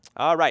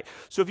All right.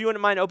 So if you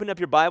wouldn't mind, open up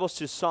your Bibles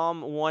to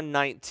Psalm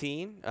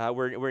 119.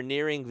 We're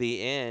nearing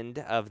the end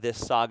of this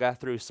saga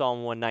through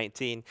Psalm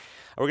 119.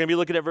 We're going to be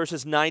looking at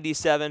verses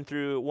 97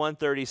 through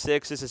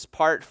 136. This is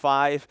part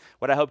 5,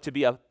 what I hope to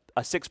be a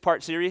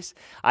 6-part series.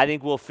 I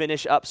think we'll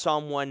finish up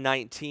Psalm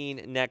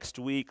 119 next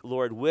week,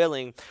 Lord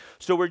willing.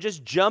 So we're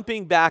just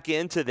jumping back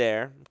into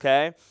there,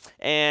 okay,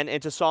 and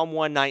into Psalm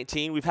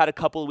 119. We've had a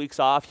couple of weeks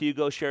off.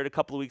 Hugo shared a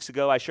couple of weeks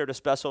ago. I shared a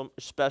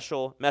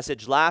special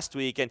message last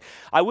week, and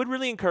I would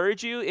really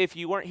encourage you, if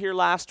you weren't here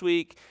last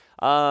week,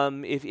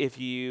 if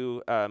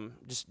you haven't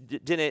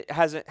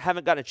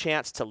gotten a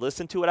chance to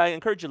listen to it, I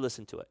encourage you to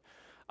listen to it.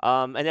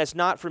 And that's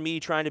not for me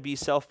trying to be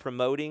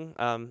self-promoting.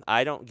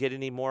 I don't get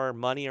any more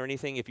money or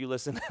anything if you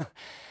listen.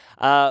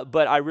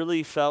 But I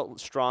really felt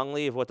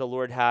strongly of what the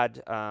Lord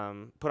had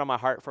put on my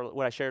heart for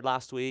what I shared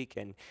last week,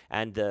 and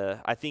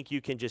I think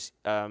you can just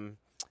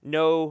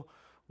know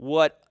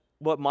what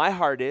my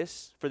heart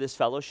is for this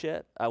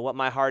fellowship, what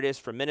my heart is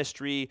for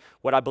ministry,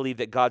 what I believe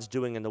that God's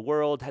doing in the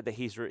world, that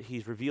He's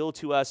revealed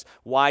to us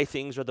why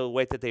things are the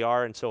way that they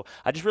are. And so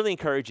I just really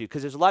encourage you,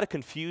 because there's a lot of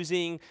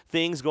confusing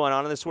things going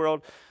on in this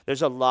world.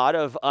 There's a lot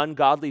of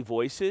ungodly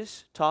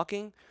voices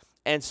talking.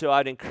 And so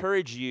I'd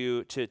encourage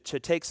you to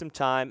take some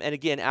time. And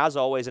again, as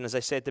always, and as I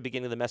said at the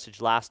beginning of the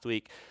message last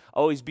week,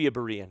 always be a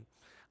Berean.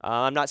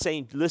 I'm not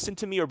saying listen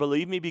to me or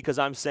believe me because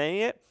I'm saying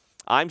it.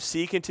 I'm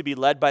seeking to be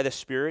led by the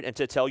Spirit and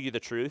to tell you the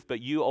truth,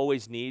 but you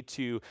always need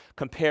to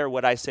compare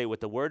what I say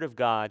with the Word of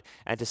God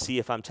and to see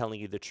if I'm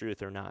telling you the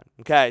truth or not.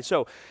 Okay,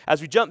 so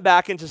as we jump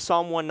back into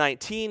Psalm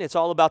 119, it's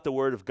all about the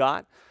Word of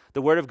God.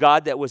 The Word of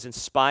God that was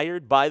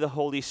inspired by the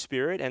Holy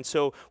Spirit. And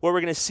so what we're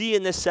going to see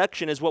in this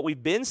section is what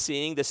we've been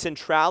seeing, the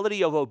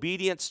centrality of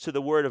obedience to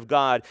the Word of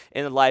God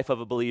in the life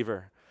of a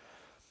believer.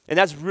 And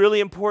that's really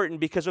important,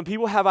 because when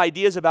people have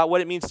ideas about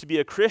what it means to be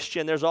a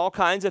Christian, there's all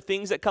kinds of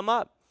things that come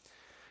up.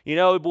 You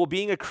know, well,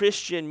 being a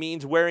Christian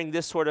means wearing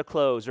this sort of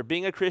clothes, or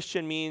being a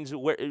Christian means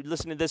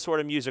listening to this sort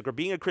of music, or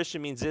being a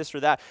Christian means this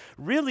or that.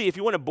 Really, if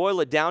you want to boil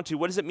it down to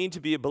what does it mean to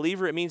be a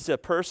believer, it means a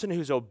person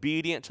who's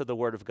obedient to the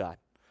Word of God.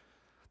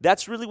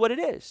 That's really what it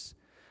is.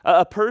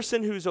 A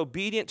person who's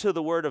obedient to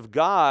the Word of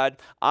God,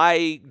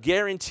 I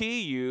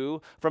guarantee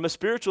you, from a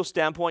spiritual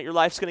standpoint, your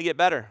life's going to get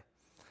better.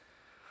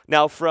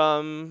 Now,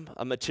 from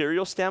a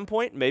material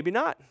standpoint, maybe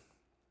not.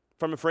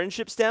 From a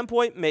friendship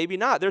standpoint, maybe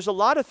not. There's a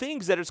lot of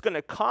things that it's going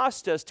to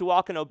cost us to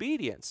walk in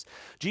obedience.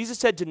 Jesus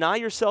said, deny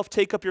yourself,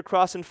 take up your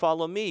cross, and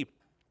follow me.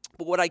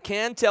 But what I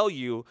can tell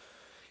you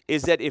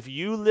is that if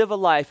you live a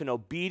life in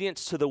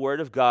obedience to the Word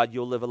of God,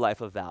 you'll live a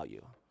life of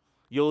value.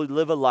 You'll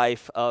live a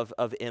life of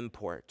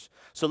import.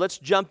 So let's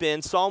jump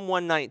in. Psalm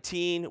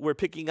 119, we're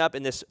picking up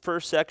in this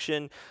first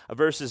section of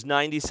verses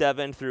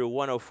 97 through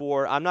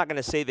 104. I'm not going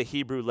to say the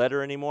Hebrew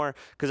letter anymore,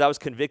 because I was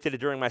convicted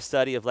during my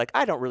study of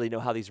I don't really know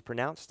how these are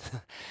pronounced.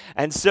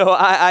 And so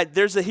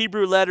there's a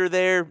Hebrew letter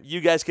there. You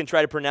guys can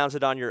try to pronounce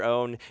it on your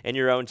own in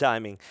your own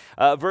timing.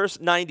 Verse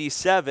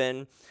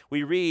 97,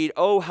 we read,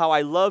 "Oh, how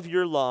I love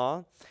your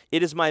law.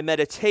 It is my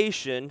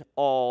meditation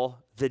all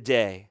the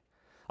day."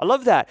 I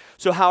love that.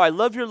 So how I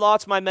love your law,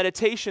 it's my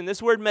meditation.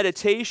 This word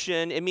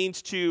meditation, it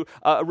means to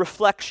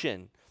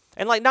reflection.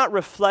 And not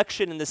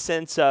reflection in the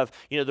sense of,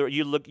 you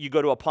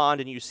go to a pond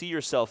and you see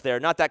yourself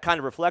there. Not that kind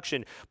of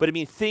reflection, but it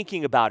means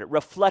thinking about it,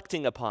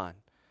 reflecting upon.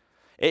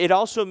 It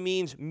also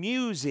means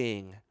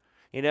musing,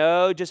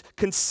 just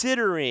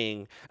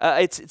considering.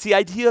 It's the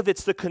idea of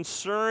it's the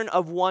concern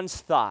of one's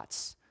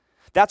thoughts.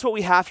 That's what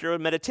we have here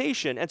in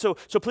meditation. And so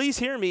please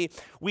hear me.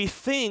 We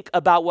think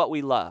about what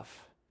we love.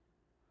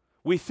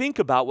 We think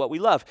about what we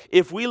love.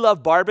 If we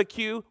love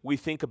barbecue, we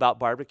think about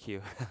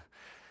barbecue.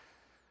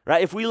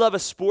 Right? If we love a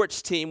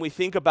sports team, we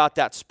think about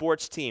that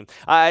sports team.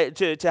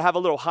 To have a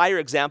little higher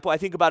example, I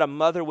think about a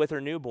mother with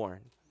her newborn.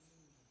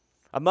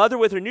 A mother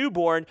with her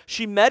newborn,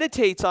 she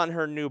meditates on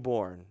her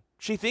newborn.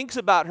 She thinks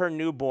about her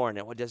newborn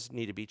and what does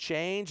need to be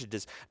changed.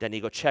 Does need to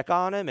go check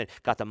on him, and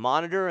got the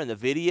monitor and the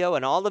video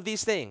and all of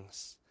these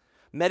things.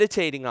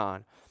 Meditating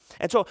on.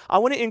 And so I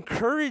want to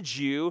encourage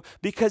you,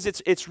 because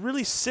it's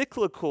really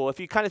cyclical. If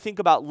you kind of think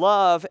about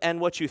love and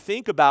what you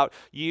think about,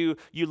 you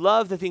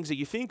love the things that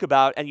you think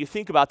about, and you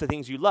think about the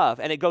things you love,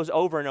 and it goes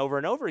over and over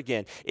and over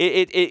again.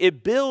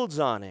 It builds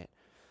on it.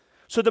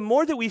 So the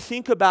more that we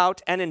think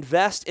about and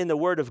invest in the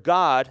Word of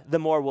God, the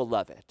more we'll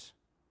love it.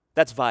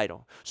 That's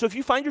vital. So if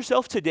you find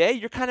yourself today,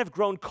 you're kind of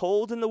grown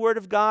cold in the Word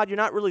of God, you're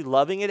not really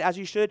loving it as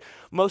you should,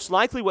 most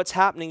likely what's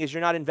happening is you're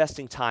not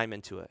investing time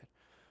into it.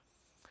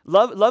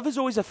 Love is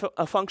always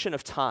a function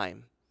of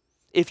time.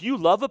 If you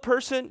love a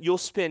person, you'll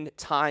spend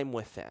time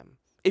with them.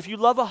 If you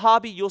love a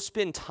hobby, you'll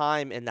spend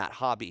time in that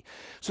hobby.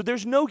 So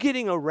there's no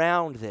getting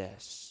around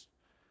this.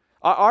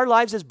 Our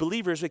lives as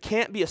believers, it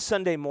can't be a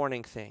Sunday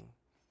morning thing.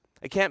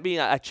 It can't be,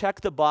 I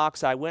checked the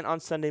box, I went on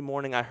Sunday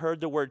morning, I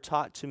heard the word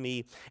taught to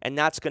me, and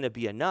that's going to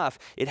be enough.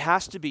 It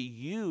has to be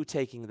you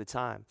taking the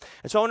time.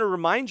 And so I want to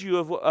remind you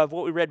of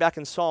what we read back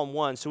in Psalm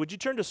 1. So would you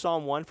turn to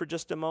Psalm 1 for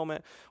just a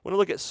moment? I want to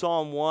look at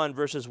Psalm 1,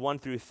 verses 1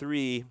 through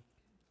 3.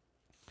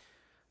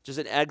 Just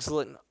an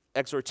excellent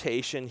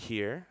exhortation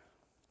here.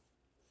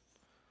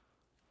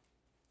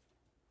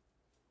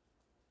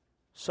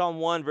 Psalm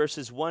 1,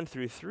 verses 1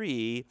 through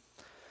 3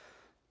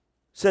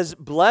 says,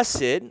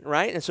 blessed,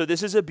 right? And so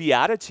this is a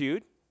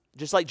beatitude.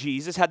 Just like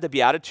Jesus had the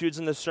Beatitudes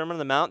in the Sermon on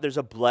the Mount, there's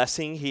a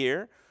blessing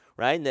here,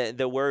 right? And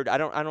the word, I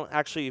don't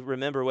actually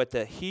remember what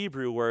the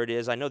Hebrew word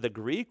is. I know the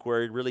Greek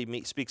word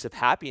really speaks of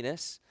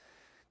happiness,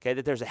 okay,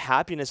 that there's a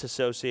happiness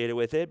associated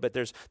with it, but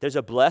there's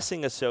a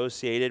blessing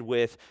associated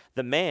with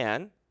the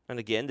man, and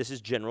again, this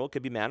is general, it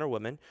could be man or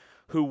woman,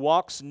 who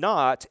walks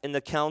not in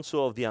the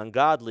counsel of the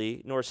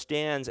ungodly, nor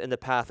stands in the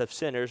path of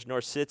sinners, nor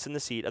sits in the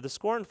seat of the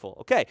scornful.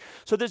 Okay,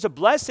 so there's a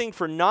blessing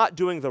for not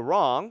doing the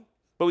wrong,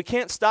 but we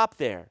can't stop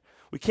there.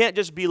 We can't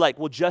just be like,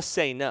 well, just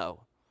say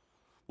no.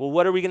 Well,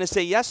 what are we going to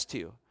say yes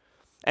to?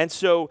 And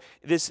so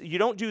you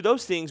don't do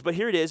those things, but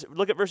here it is.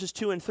 Look at verses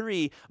 2 and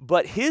 3.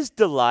 But his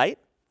delight,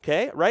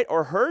 okay, right,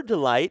 or her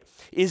delight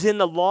is in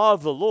the law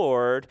of the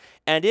Lord,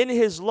 and in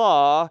his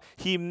law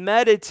he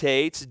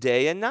meditates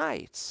day and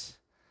night.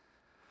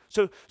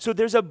 So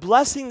there's a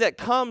blessing that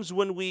comes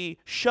when we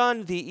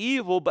shun the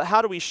evil, but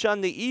how do we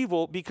shun the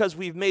evil? Because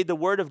we've made the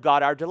word of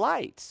God our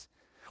delight.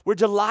 We're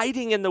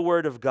delighting in the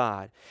word of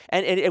God,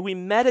 and we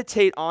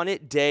meditate on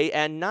it day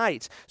and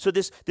night. So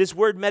this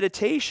word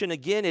meditation,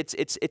 again,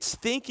 it's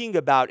thinking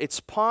about,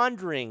 it's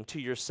pondering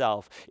to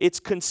yourself, it's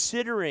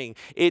considering,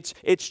 it's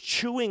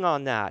chewing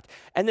on that.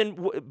 And then,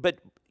 but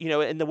you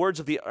know, in the words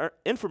of the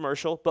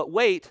infomercial, but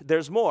wait,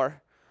 there's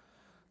more.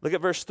 Look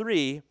at verse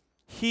 3.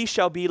 He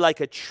shall be like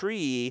a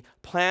tree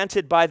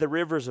planted by the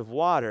rivers of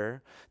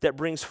water that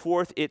brings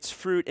forth its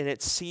fruit in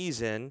its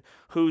season,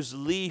 whose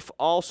leaf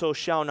also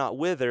shall not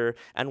wither,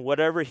 and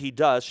whatever he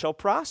does shall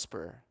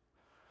prosper.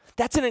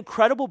 That's an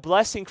incredible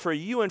blessing for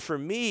you and for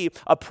me,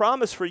 a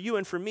promise for you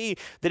and for me,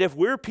 that if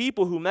we're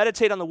people who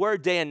meditate on the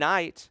word day and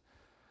night,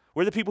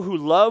 we're the people who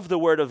love the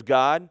word of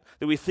God,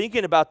 that we're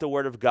thinking about the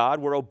word of God,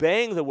 we're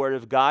obeying the word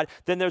of God,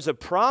 then there's a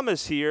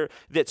promise here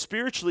that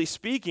spiritually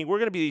speaking, we're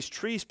going to be these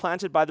trees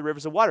planted by the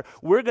rivers of water.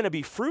 We're going to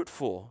be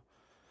fruitful.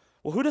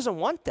 Well, who doesn't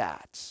want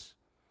that?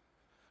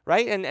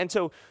 Right? And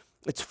so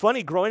it's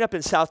funny, growing up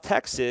in South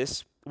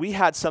Texas, we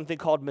had something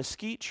called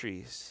mesquite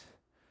trees.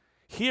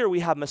 Here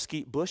we have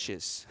mesquite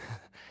bushes.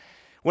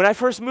 When I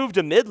first moved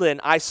to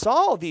Midland, I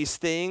saw these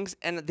things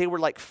and they were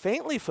like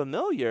faintly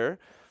familiar,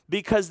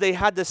 because they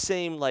had the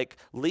same like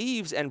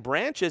leaves and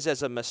branches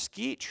as a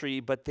mesquite tree,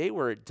 but they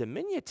were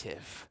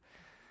diminutive.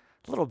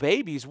 Little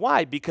babies.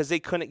 Why? Because they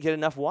couldn't get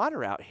enough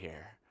water out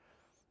here.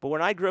 But when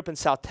I grew up in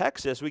South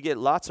Texas, we get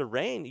lots of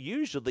rain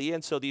usually,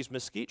 and so these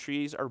mesquite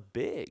trees are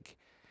big.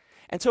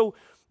 And so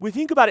we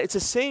think about it, it's the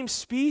same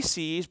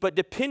species, but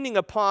depending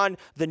upon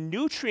the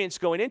nutrients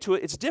going into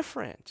it, it's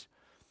different.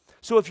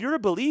 So if you're a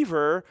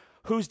believer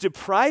who's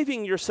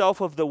depriving yourself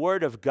of the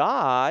word of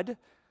God,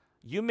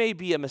 you may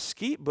be a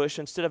mesquite bush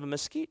instead of a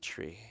mesquite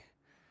tree.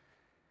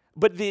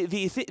 But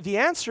the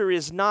answer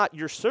is not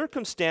your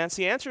circumstance.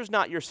 The answer is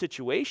not your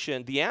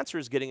situation. The answer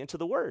is getting into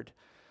the word.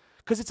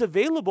 Because it's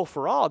available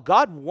for all.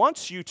 God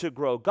wants you to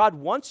grow. God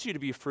wants you to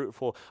be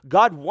fruitful.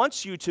 God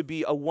wants you to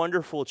be a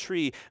wonderful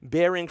tree,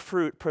 bearing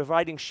fruit,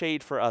 providing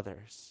shade for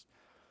others.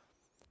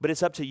 But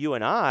it's up to you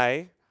and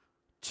I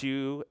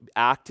to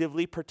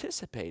actively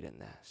participate in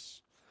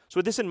this. So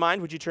with this in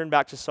mind, would you turn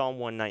back to Psalm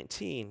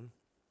 119?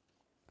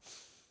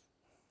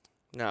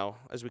 Now,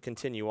 as we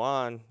continue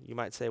on, you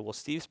might say, well,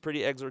 Steve's pretty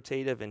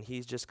exhortative and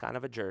he's just kind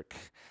of a jerk.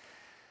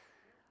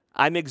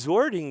 I'm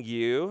exhorting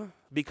you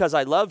because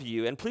I love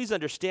you, and please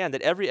understand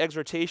that every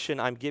exhortation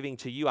I'm giving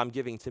to you, I'm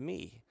giving to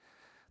me.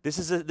 This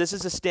is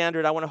a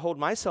standard I want to hold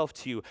myself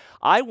to.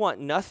 I want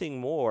nothing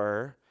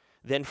more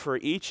than for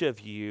each of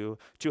you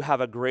to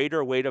have a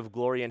greater weight of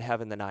glory in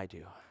heaven than I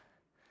do.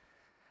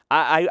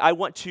 I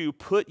want to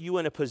put you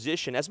in a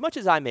position, as much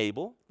as I'm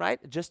able, right?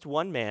 Just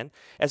one man,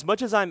 as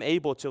much as I'm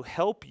able to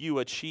help you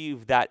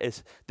achieve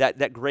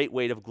that great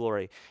weight of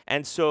glory.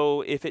 And so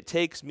if it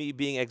takes me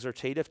being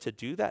exhortative to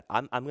do that,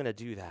 I'm going to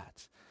do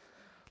that.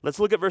 Let's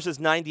look at verses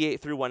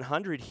 98 through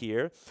 100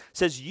 here. It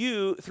says,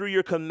 you, through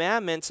your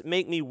commandments,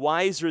 make me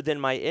wiser than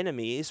my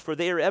enemies, for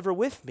they are ever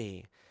with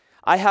me.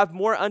 I have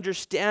more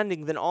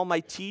understanding than all my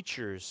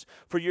teachers,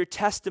 for your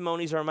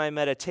testimonies are my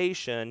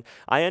meditation.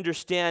 I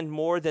understand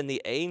more than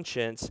the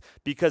ancients,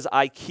 because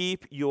I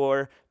keep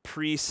your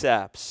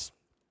precepts.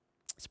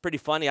 It's pretty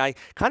funny. I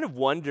kind of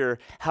wonder,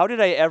 how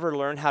did I ever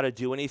learn how to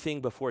do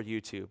anything before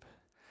YouTube?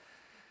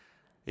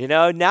 You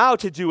know, now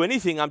to do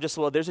anything, I'm just,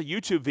 well, there's a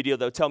YouTube video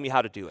that'll tell me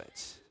how to do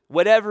it.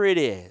 Whatever it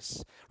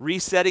is,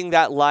 resetting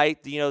that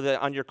light,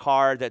 on your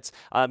car that's,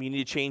 you need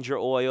to change your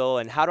oil,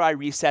 and how do I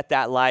reset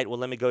that light? Well,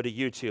 let me go to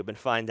YouTube and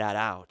find that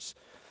out.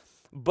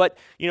 But,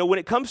 when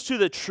it comes to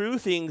the true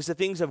things, the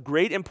things of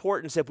great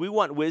importance, if we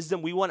want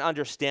wisdom, we want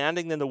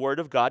understanding, then the Word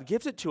of God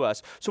gives it to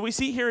us. So we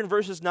see here in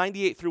verses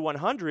 98 through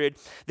 100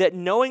 that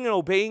knowing and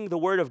obeying the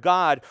Word of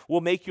God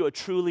will make you a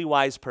truly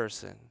wise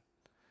person.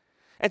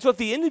 And so at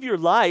the end of your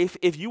life,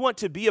 if you want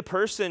to be a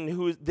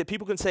person that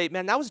people can say,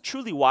 man, that was a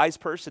truly wise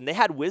person. They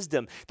had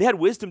wisdom. They had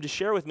wisdom to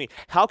share with me.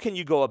 How can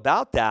you go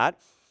about that?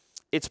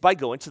 It's by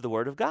going to the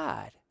Word of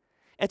God.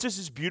 And so it's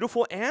this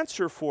beautiful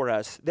answer for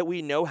us that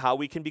we know how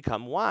we can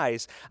become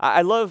wise.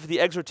 I love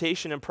the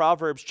exhortation in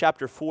Proverbs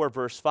chapter 4,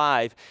 verse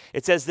 5.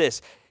 It says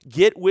this,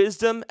 get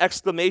wisdom,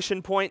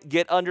 exclamation point,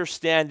 get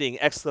understanding,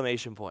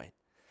 exclamation point.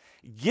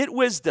 Get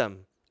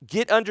wisdom,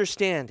 get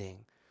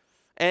understanding.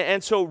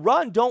 And so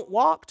run, don't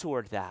walk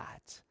toward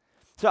that.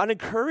 So I'd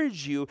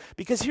encourage you,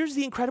 because here's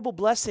the incredible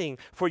blessing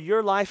for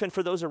your life and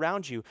for those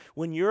around you.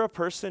 When you're a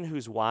person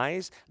who's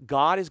wise,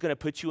 God is going to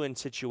put you in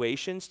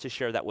situations to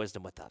share that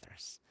wisdom with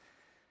others.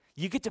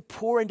 You get to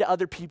pour into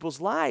other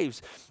people's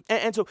lives.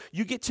 And so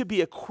you get to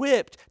be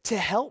equipped to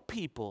help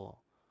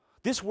people.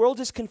 This world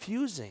is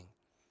confusing.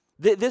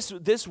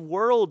 This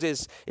world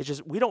is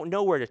just, we don't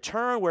know where to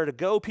turn, where to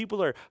go.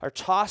 People are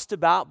tossed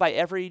about by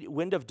every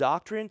wind of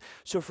doctrine.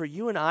 So for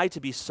you and I to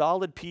be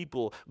solid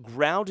people,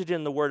 grounded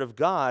in the Word of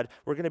God,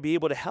 we're going to be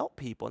able to help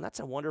people, and that's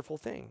a wonderful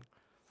thing.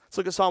 Let's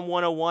look at Psalm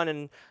 101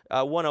 and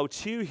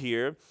 102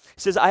 here. It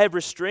says, I have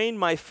restrained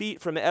my feet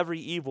from every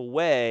evil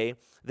way,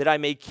 that I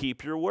may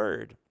keep your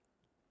word.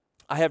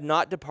 I have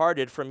not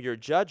departed from your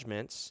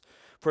judgments,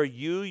 for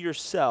you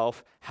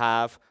yourself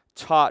have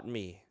taught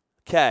me.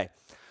 Okay.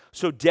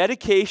 So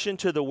dedication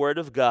to the Word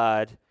of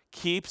God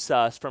keeps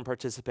us from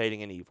participating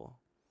in evil,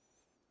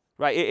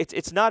 right?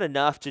 It's not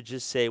enough to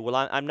just say, well,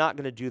 I'm not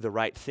going to do the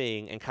right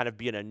thing and kind of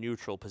be in a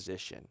neutral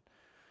position,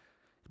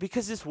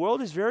 because this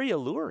world is very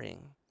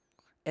alluring.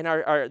 And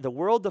the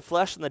world, the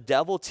flesh, and the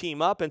devil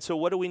team up. And so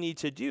what do we need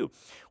to do?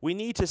 We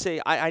need to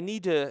say, I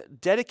need to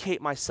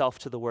dedicate myself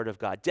to the Word of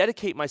God,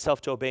 dedicate myself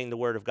to obeying the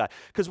Word of God.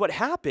 Because what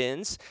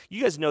happens,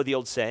 you guys know the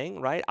old saying,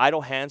 right?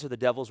 Idle hands are the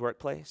devil's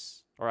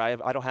workplace. Or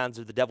idle hands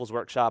are the devil's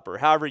workshop, or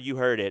however you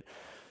heard it.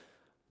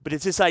 But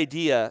it's this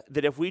idea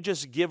that if we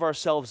just give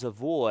ourselves a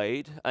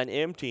void, an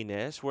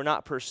emptiness, we're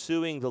not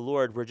pursuing the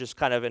Lord, we're just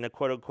kind of in a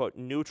quote-unquote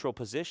neutral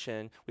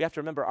position. We have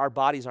to remember our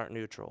bodies aren't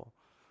neutral.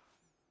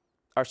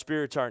 Our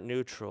spirits aren't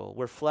neutral.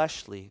 We're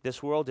fleshly.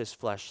 This world is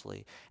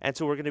fleshly. And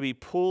so we're going to be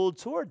pulled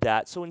toward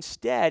that. So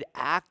instead,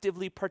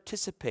 actively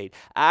participate,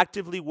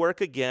 actively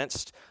work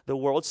against the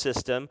world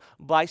system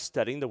by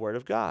studying the Word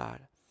of God.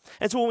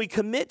 And so when we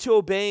commit to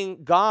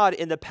obeying God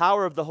in the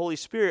power of the Holy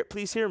Spirit,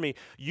 please hear me,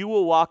 you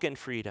will walk in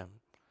freedom.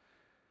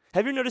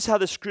 Have you noticed how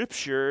the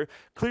Scripture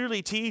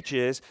clearly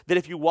teaches that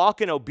if you walk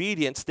in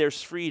obedience,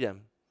 there's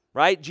freedom,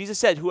 right? Jesus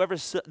said, whoever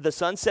the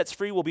Son sets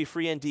free will be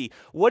free indeed.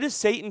 What does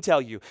Satan tell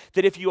you?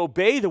 That if you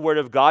obey the Word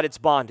of God, it's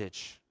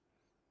bondage.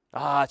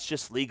 It's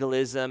just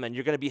legalism, and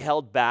you're going to be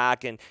held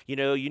back, and you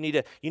need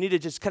to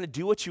just kind of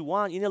do what you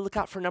want. You need to look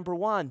out for number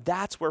one.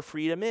 That's where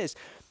freedom is.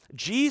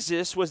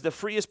 Jesus was the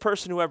freest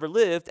person who ever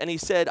lived, and he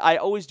said, I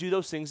always do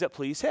those things that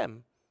please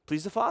him,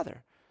 please the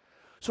Father.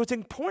 So it's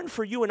important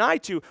for you and I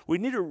we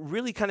need to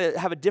really kind of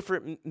have a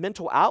different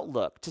mental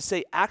outlook to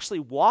say, actually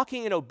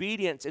walking in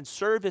obedience and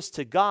service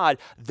to God,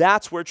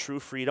 that's where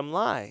true freedom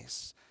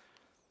lies.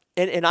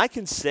 And I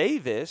can say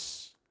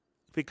this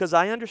because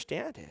I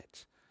understand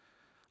it.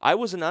 I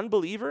was an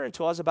unbeliever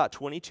until I was about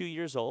 22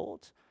 years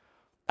old.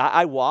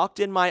 I walked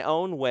in my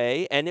own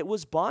way, and it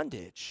was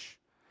bondage.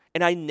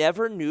 And I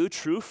never knew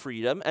true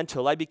freedom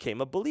until I became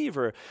a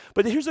believer.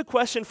 But here's a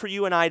question for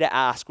you and I to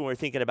ask when we're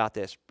thinking about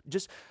this.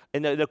 Just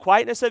in the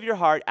quietness of your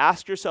heart,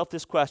 ask yourself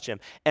this question.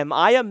 Am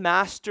I a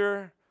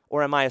master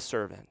or am I a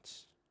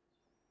servant?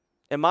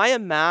 Am I a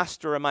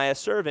master or am I a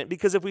servant?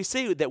 Because if we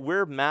say that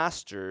we're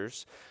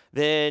masters,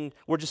 then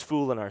we're just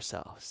fooling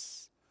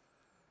ourselves.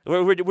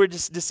 We're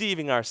just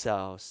deceiving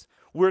ourselves.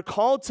 We're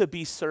called to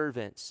be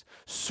servants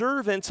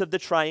of the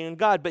triune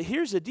God. But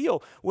here's the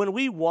deal. When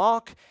we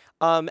walk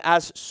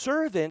as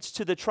servants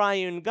to the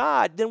triune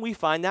God, then we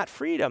find that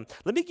freedom.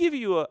 Let me give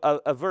you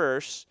a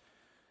verse,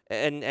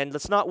 and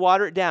let's not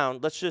water it down.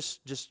 Let's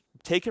just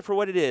take it for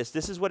what it is.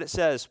 This is what it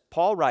says.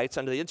 Paul writes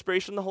under the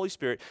inspiration of the Holy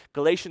Spirit,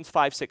 Galatians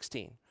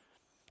 5:16.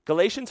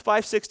 Galatians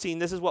 5:16,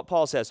 this is what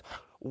Paul says.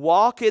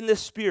 Walk in the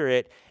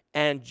Spirit,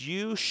 and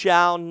you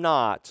shall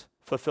not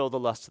fulfill the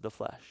lust of the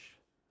flesh.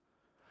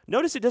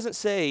 Notice it doesn't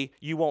say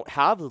you won't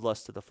have the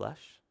lust of the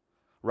flesh.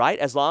 Right?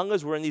 As long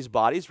as we're in these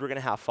bodies, we're going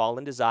to have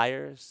fallen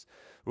desires.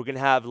 We're going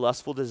to have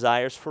lustful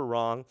desires for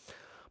wrong.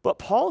 But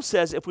Paul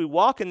says if we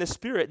walk in the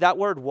Spirit, that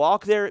word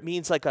walk there, it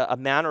means like a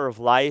manner of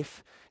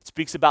life. It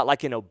speaks about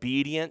like an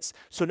obedience.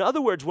 So in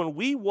other words, when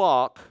we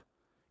walk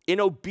in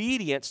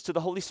obedience to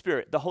the Holy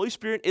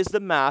Spirit is the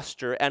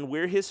master and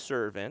we're his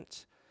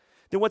servant,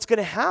 then what's going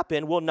to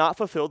happen will not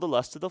fulfill the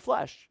lust of the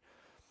flesh.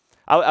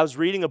 I was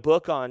reading a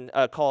book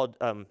called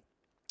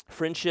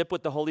Friendship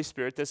with the Holy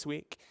Spirit this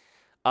week.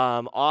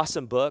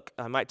 Awesome book.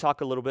 I might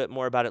talk a little bit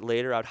more about it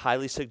later. I would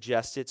highly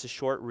suggest it. It's a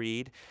short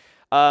read.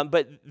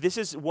 But this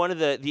is one of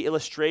the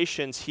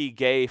illustrations he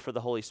gave for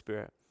the Holy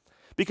Spirit.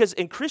 Because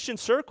in Christian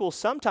circles,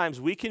 sometimes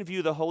we can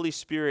view the Holy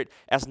Spirit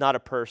as not a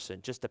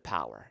person, just a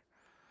power.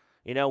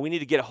 We need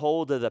to get a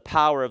hold of the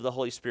power of the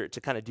Holy Spirit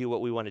to kind of do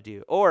what we want to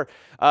do. Or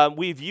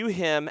we view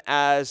him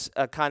as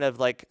a kind of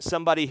like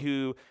somebody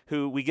who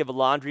we give a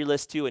laundry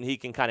list to, and he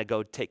can kind of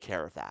go take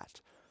care of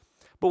that.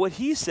 But what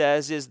he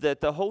says is that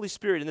the Holy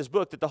Spirit in this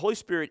book, that the Holy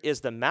Spirit is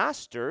the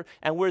master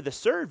and we're the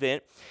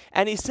servant.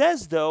 And he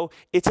says, though,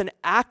 it's an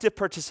active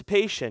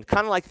participation,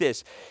 kind of like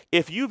this.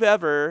 If you've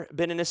ever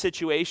been in a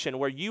situation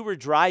where you were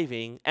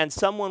driving and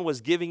someone was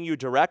giving you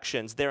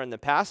directions there in the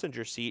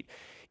passenger seat,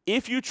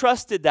 if you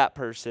trusted that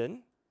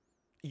person,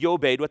 you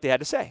obeyed what they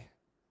had to say,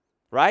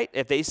 right?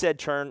 If they said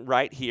turn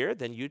right here,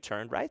 then you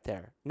turned right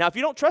there. Now, if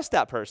you don't trust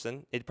that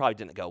person, it probably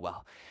didn't go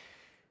well.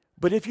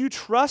 But if you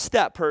trust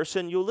that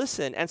person, you'll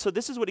listen. And so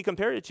this is what he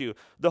compared it to.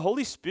 The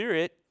Holy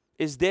Spirit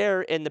is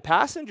there in the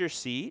passenger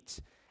seat,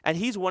 and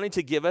he's wanting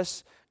to give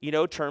us,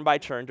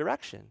 turn-by-turn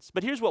directions.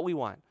 But here's what we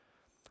want.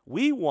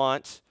 We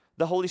want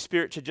the Holy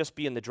Spirit to just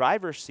be in the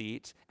driver's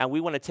seat, and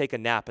we want to take a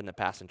nap in the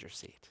passenger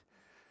seat.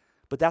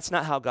 But that's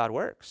not how God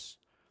works.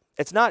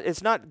 It's not.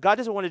 God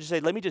doesn't want to just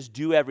say, let me just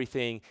do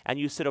everything, and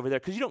you sit over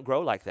there, because you don't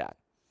grow like that.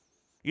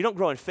 You don't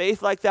grow in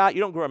faith like that. You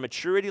don't grow in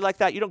maturity like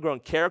that. You don't grow in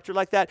character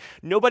like that.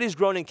 Nobody's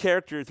grown in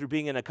character through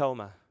being in a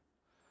coma.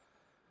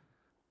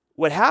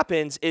 What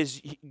happens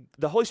is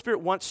the Holy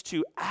Spirit wants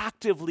to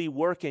actively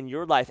work in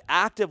your life,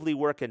 actively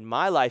work in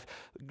my life,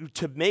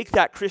 to make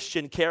that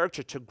Christian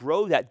character, to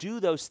grow that, do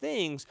those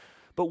things.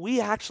 But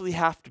we actually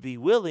have to be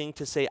willing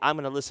to say, I'm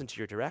going to listen to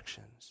your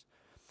directions.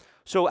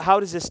 So how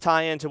does this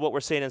tie into what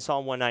we're saying in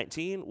Psalm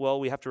 119? Well,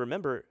 we have to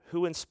remember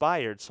who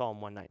inspired Psalm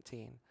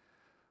 119.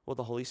 Well,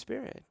 the Holy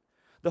Spirit.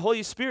 The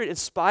Holy Spirit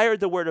inspired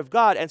the Word of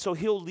God, and so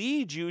he'll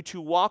lead you to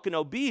walk in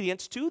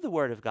obedience to the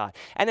Word of God.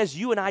 And as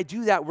you and I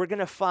do that, we're going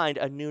to find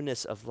a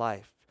newness of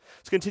life.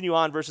 Let's continue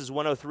on, verses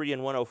 103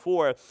 and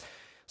 104.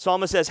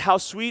 Psalmist says, how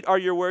sweet are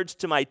your words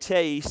to my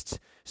taste,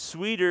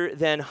 sweeter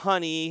than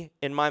honey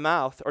in my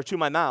mouth, or to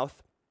my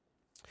mouth.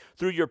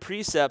 Through your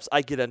precepts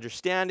I get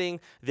understanding,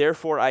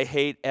 therefore I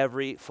hate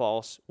every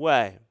false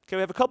way. Okay,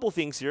 we have a couple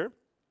things here.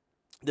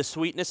 The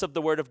sweetness of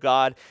the Word of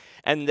God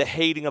and the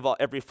hating of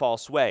every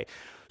false way.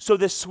 So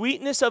the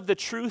sweetness of the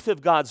truth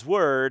of God's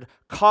Word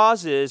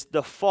causes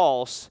the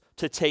false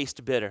to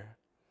taste bitter.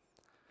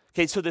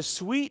 Okay, so the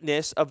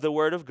sweetness of the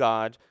Word of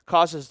God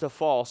causes the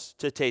false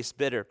to taste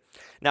bitter.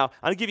 Now,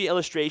 I'm going to give you an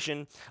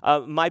illustration.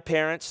 My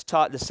parents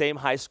taught the same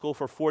high school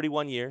for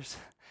 41 years.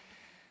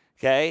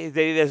 Okay,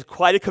 there's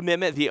quite a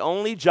commitment. The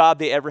only job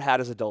they ever had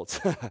as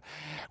adults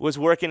was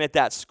working at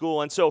that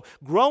school. And so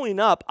growing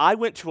up, I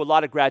went to a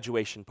lot of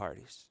graduation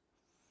parties.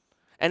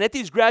 And at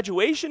these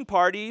graduation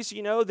parties,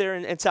 they're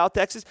in South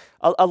Texas,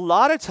 a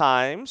lot of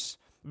times,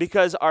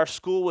 because our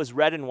school was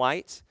red and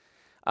white,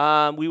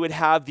 we would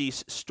have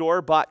these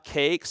store-bought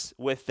cakes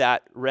with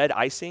that red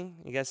icing.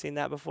 You guys seen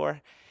that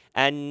before?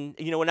 And,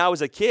 when I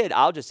was a kid,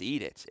 I'll just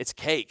eat it. It's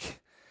cake.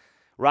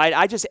 Right?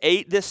 I just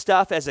ate this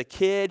stuff as a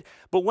kid.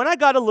 But when I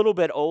got a little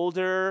bit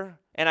older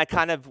and I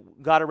kind of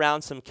got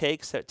around some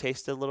cakes that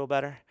tasted a little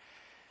better,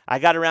 I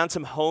got around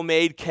some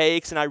homemade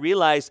cakes and I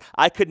realized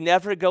I could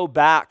never go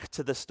back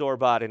to the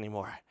store-bought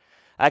anymore.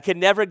 I could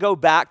never go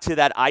back to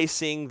that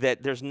icing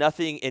that there's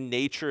nothing in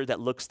nature that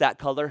looks that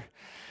color.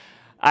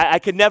 I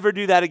could never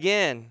do that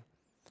again.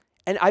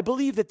 And I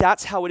believe that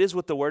that's how it is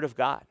with the Word of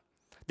God.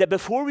 That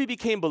before we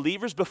became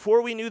believers,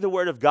 before we knew the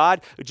Word of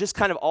God, just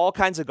kind of all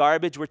kinds of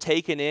garbage were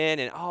taken in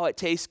and, it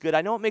tastes good.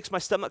 I know it makes my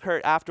stomach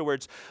hurt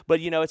afterwards, but,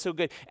 it's so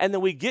good. And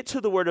then we get to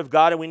the Word of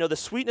God and we know the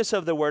sweetness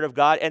of the Word of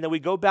God, and then we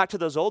go back to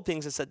those old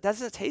things and say, that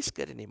doesn't taste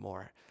good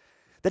anymore.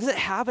 That doesn't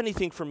have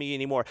anything for me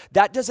anymore.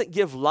 That doesn't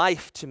give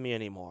life to me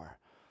anymore.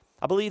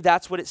 I believe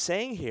that's what it's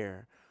saying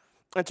here.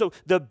 And so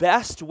the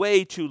best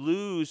way to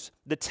lose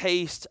the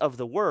taste of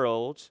the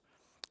world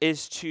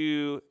is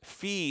to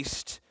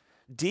feast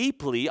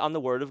deeply on the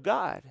Word of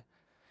God.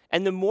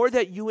 And the more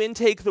that you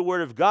intake the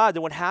Word of God,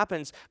 then what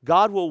happens,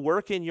 God will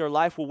work in your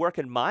life, will work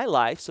in my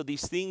life, so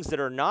these things that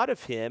are not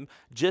of Him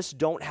just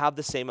don't have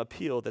the same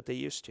appeal that they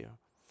used to. All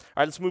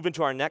right, let's move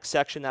into our next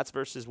section. That's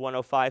verses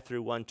 105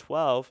 through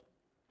 112.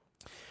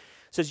 It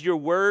says, your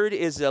word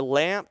is a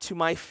lamp to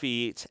my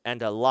feet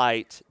and a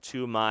light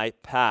to my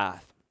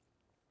path.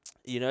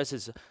 This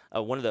is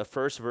one of the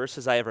first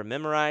verses I ever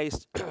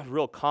memorized,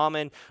 real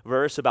common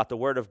verse about the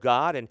Word of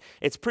God, and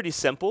it's pretty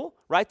simple,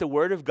 right? The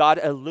Word of God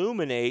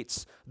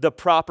illuminates the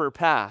proper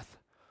path.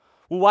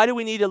 Well, why do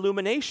we need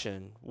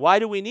illumination? Why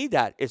do we need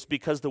that? It's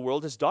because the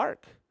world is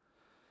dark,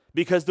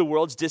 because the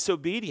world's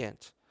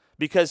disobedient,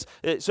 because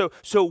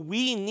so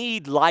we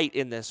need light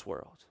in this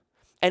world.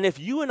 And if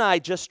you and I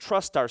just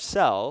trust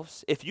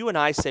ourselves, if you and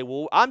I say,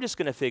 well, I'm just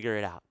going to figure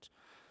it out,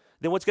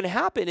 then what's going to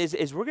happen is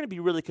we're going to be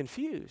really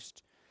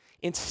confused.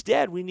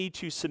 Instead, we need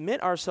to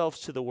submit ourselves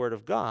to the Word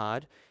of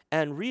God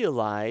and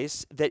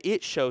realize that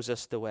it shows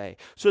us the way.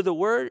 So the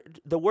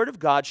Word of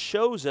God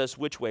shows us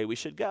which way we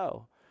should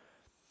go.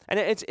 And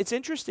it's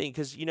interesting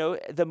because,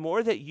 the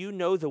more that you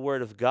know the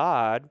Word of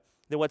God,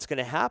 then what's going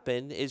to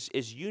happen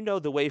is you know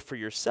the way for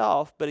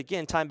yourself. But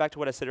again, tying back to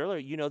what I said earlier,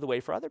 you know the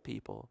way for other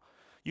people.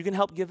 You can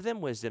help give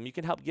them wisdom. You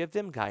can help give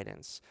them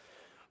guidance.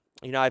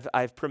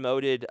 I've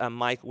promoted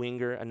Mike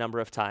Winger a number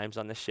of times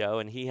on the show,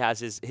 and he has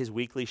his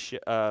weekly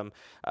on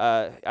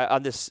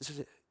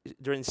this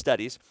during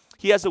studies.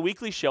 He has a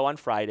weekly show on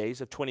Fridays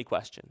of 20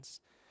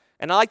 questions,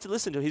 And I like to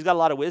listen to him. He's got a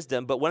lot of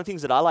wisdom, but one of the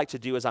things that I like to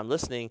do as I'm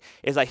listening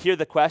is I hear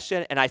the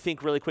question and I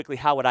think really quickly,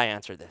 how would I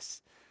answer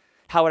this?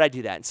 How would I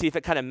do that? And see if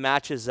it kind of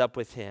matches up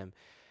with him.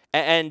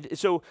 And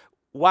so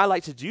why I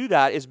like to do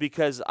that is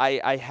because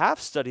I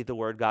have studied the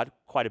Word of God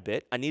quite a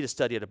bit. I need to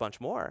study it a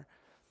bunch more.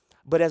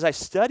 But as I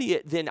study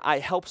it, then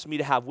it helps me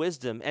to have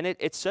wisdom. And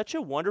it's such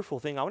a wonderful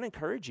thing. I want to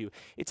encourage you.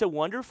 It's a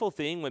wonderful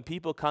thing when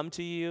people come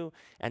to you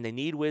and they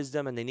need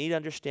wisdom and they need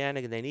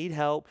understanding and they need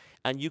help,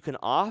 and you can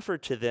offer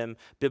to them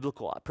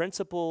biblical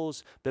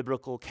principles,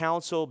 biblical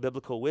counsel,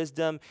 biblical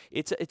wisdom.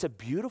 It's a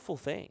beautiful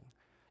thing.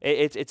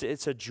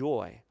 It's a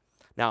joy.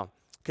 Now,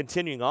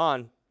 continuing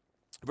on,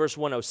 verse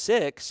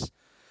 106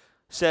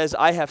 says,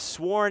 I have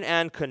sworn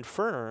and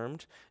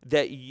confirmed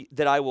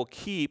that I will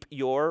keep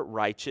your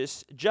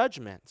righteous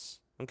judgments.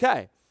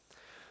 Okay.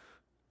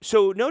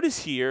 So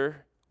notice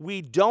here,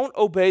 we don't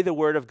obey the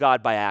word of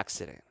God by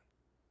accident.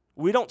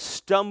 We don't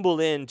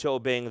stumble into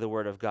obeying the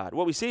word of God.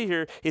 What we see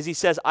here is he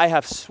says, I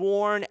have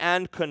sworn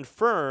and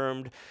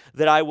confirmed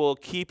that I will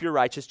keep your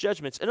righteous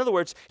judgments. In other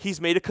words,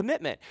 he's made a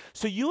commitment.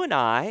 So you and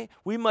I,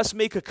 we must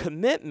make a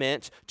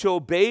commitment to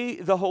obey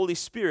the Holy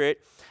Spirit,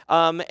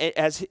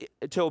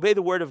 to obey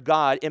the word of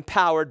God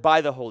empowered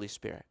by the Holy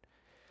Spirit.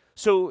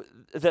 So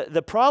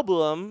the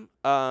problem,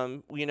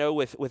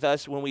 with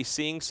us when we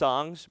sing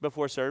songs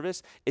before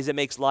service is it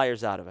makes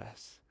liars out of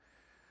us.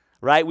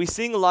 Right? We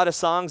sing a lot of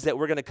songs that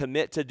we're going to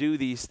commit to do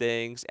these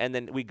things, and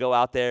then we go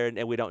out there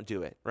and we don't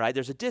do it. Right?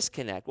 There's a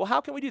disconnect. Well, how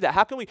can we do that?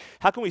 How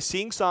can we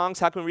sing songs?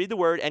 How can we read the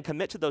word and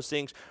commit to those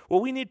things? Well,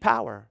 we need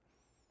power.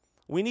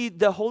 We need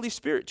the Holy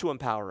Spirit to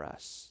empower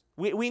us.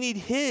 We need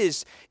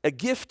his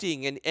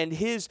gifting and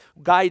his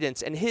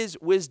guidance and his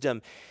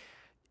wisdom.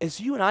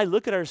 As you and I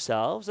look at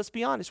ourselves, let's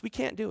be honest, we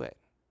can't do it.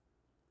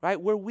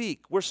 Right? We're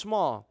weak. We're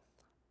small.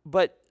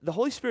 But the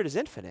Holy Spirit is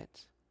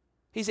infinite.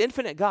 He's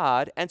infinite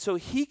God, and so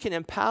he can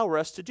empower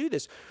us to do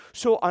this.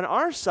 So on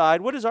our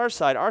side, what is our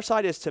side? Our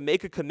side is to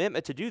make a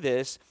commitment to do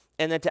this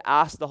and then to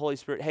ask the Holy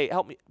Spirit, hey,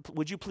 help me.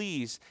 Would you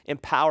please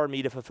empower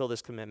me to fulfill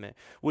this commitment?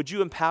 Would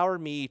you empower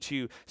me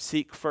to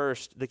seek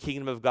first the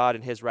kingdom of God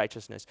and his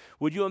righteousness?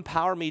 Would you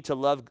empower me to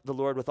love the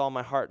Lord with all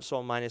my heart,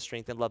 soul, mind, and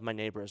strength, and love my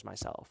neighbor as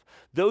myself?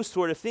 Those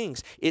sort of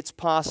things. It's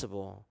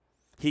possible.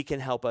 He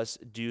can help us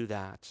do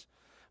that.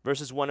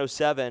 Verses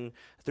 107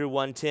 through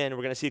 110,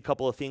 we're going to see a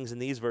couple of things in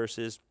these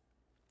verses.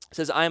 It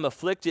says, I am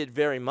afflicted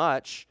very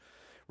much.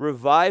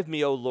 Revive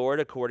me, O Lord,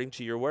 according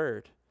to your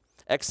word.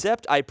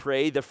 Accept, I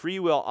pray, the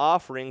freewill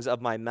offerings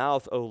of my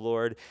mouth, O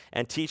Lord,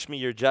 and teach me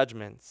your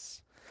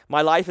judgments.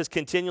 My life is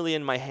continually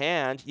in my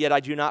hand, yet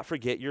I do not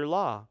forget your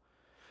law.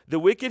 The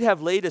wicked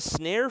have laid a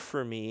snare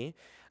for me,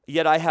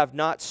 yet I have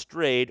not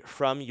strayed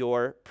from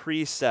your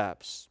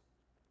precepts.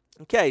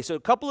 Okay, so a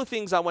couple of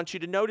things I want you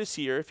to notice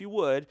here, if you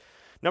would.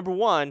 Number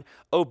one,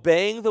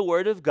 obeying the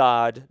word of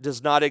God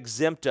does not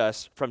exempt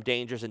us from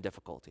dangers and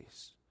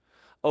difficulties.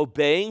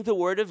 Obeying the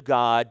word of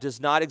God does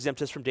not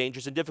exempt us from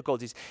dangers and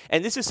difficulties.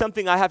 And this is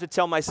something I have to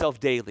tell myself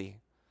daily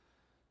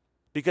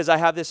because I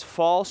have this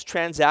false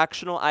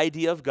transactional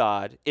idea of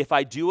God. If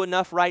I do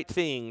enough right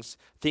things,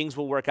 things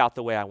will work out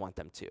the way I want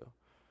them to.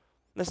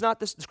 That's not,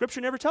 the scripture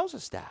never tells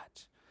us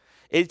that.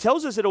 It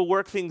tells us it'll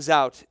work things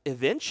out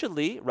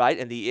eventually, right,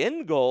 and the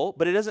end goal,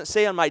 but it doesn't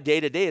say on my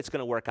day-to-day it's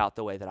going to work out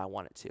the way that I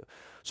want it to.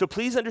 So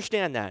please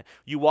understand that.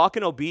 You walk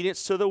in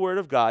obedience to the word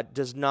of God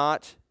does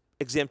not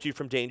exempt you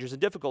from dangers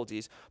and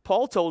difficulties.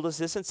 Paul told us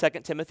this in 2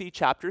 Timothy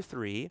chapter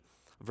 3,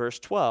 verse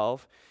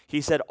 12.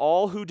 He said,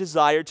 all who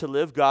desire to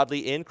live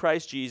godly in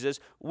Christ Jesus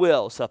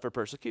will suffer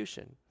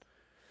persecution.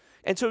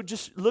 And so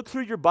just look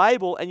through your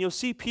Bible and you'll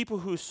see people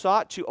who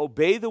sought to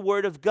obey the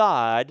word of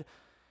God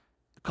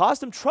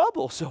caused them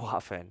trouble so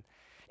often.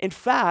 In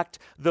fact,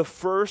 the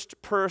first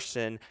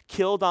person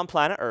killed on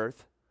planet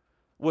Earth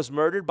was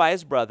murdered by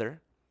his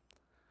brother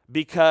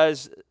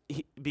because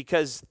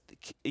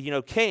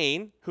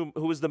Cain, who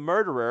was the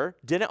murderer,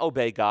 didn't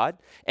obey God,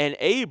 and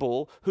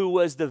Abel, who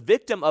was the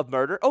victim of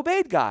murder,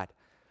 obeyed God.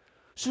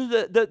 So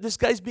this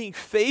guy's being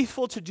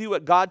faithful to do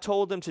what God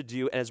told him to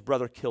do, and his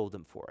brother killed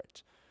him for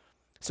it.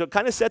 So it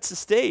kind of sets the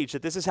stage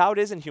that this is how it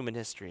is in human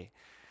history.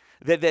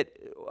 That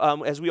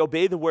as we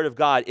obey the word of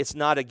God, it's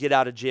not a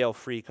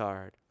get-out-of-jail-free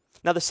card.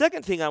 Now, the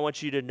second thing I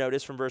want you to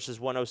notice from verses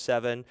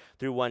 107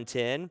 through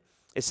 110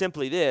 is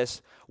simply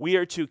this. We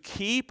are to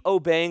keep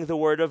obeying the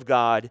word of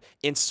God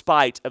in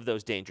spite of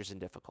those dangers and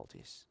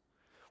difficulties.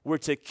 We're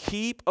to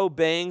keep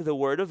obeying the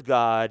word of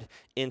God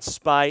in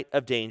spite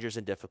of dangers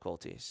and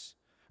difficulties.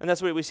 And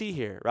that's what we see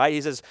here, right?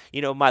 He says,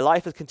 my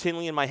life is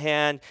continually in my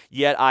hand,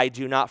 yet I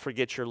do not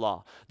forget your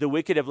law. The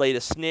wicked have laid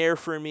a snare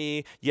for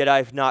me, yet I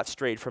have not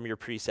strayed from your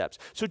precepts.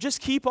 So just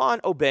keep on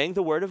obeying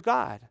the word of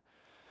God.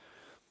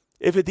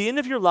 If at the end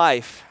of your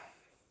life,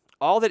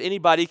 all that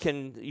anybody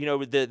can,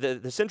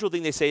 the central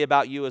thing they say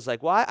about you is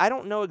like, well, I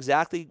don't know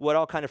exactly what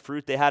all kind of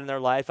fruit they had in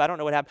their life. I don't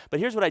know what happened. But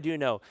here's what I do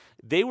know.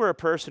 They were a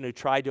person who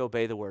tried to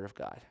obey the word of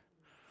God.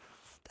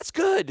 That's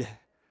good.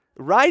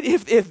 Right?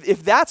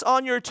 If that's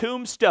on your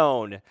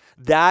tombstone,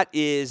 that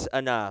is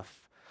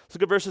enough. Let's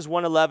look at verses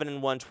 111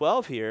 and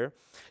 112 here.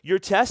 Your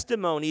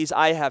testimonies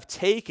I have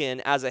taken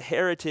as a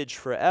heritage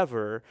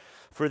forever,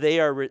 for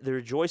they are the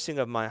rejoicing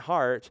of my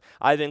heart.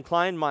 I've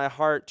inclined my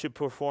heart to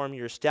perform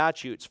your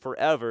statutes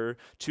forever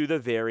to the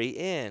very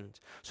end.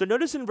 So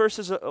notice in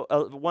verses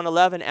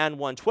 111 and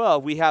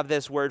 112, we have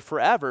this word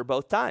forever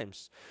both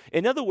times.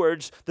 In other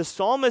words, the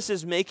psalmist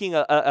is making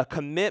a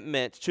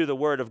commitment to the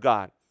word of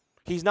God.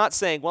 He's not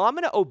saying, well, I'm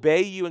going to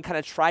obey you and kind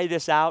of try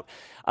this out.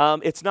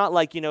 It's not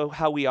like,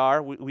 how we are.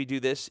 We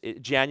do this.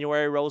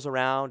 January rolls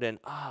around and,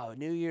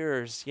 New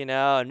Year's,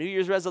 a New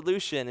Year's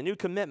resolution, a new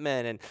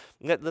commitment.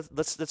 And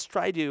let's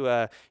try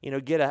to,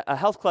 get a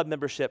health club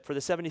membership for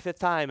the 75th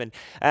time. And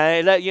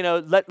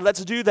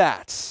let's do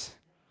that.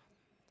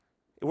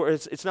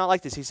 It's not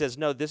like this. He says,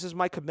 no, this is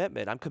my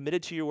commitment. I'm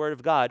committed to your word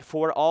of God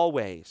for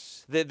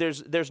always.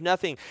 There's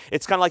nothing.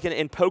 It's kind of like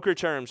in poker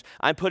terms.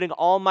 I'm putting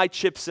all my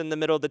chips in the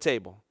middle of the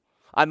table.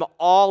 I'm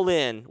all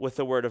in with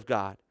the word of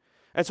God.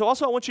 And so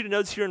also I want you to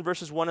notice here in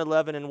verses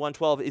 111 and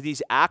 112,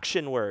 these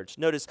action words.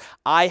 Notice,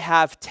 I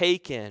have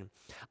taken,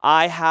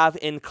 I have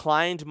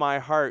inclined my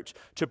heart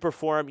to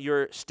perform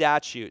your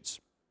statutes.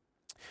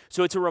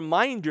 So it's a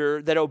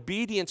reminder that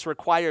obedience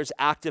requires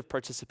active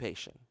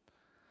participation.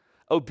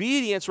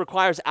 Obedience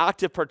requires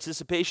active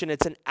participation.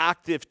 It's an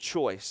active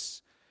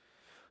choice.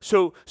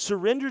 So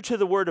surrender to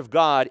the word of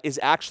God is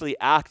actually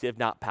active,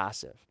 not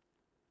passive.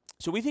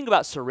 So we think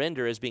about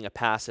surrender as being a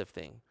passive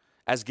thing,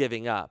 as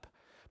giving up.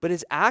 But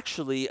it's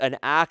actually an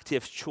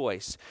active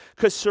choice.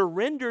 Because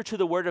surrender to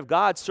the word of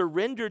God,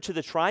 surrender to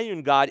the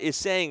triune God is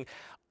saying,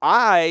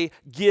 I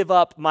give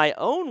up my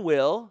own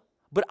will,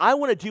 but I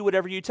want to do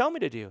whatever you tell me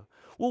to do.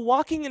 Well,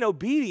 walking in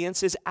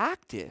obedience is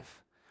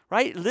active,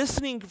 right?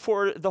 Listening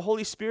for the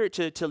Holy Spirit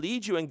to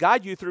lead you and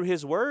guide you through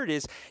his word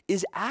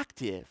is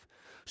active.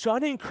 So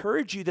I'd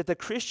encourage you that the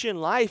Christian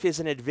life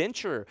is an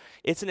adventure.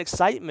 It's an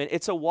excitement.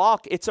 It's a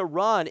walk. It's a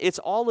run. It's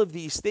all of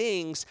these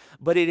things,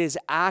 but it is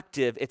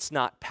active. It's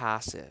not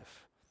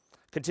passive.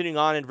 Continuing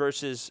on in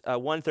verses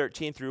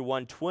 113 through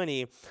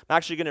 120, I'm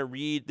actually going to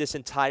read this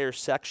entire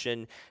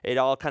section. It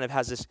all kind of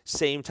has this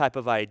same type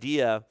of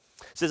idea.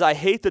 It says, I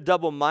hate the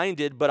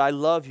double-minded, but I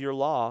love your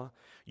law.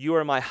 You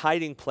are my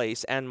hiding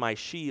place and my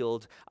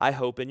shield. I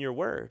hope in your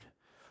word.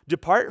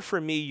 Depart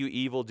from me, you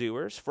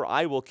evildoers, for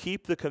I will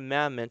keep the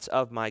commandments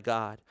of my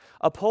God.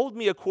 Uphold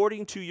me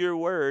according to your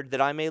word,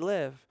 that I may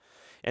live,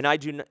 and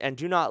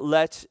do not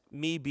let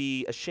me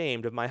be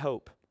ashamed of my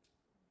hope.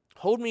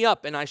 Hold me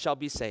up, and I shall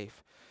be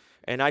safe,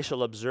 and I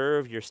shall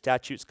observe your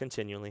statutes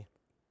continually.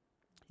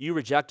 You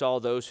reject all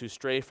those who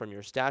stray from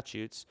your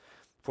statutes,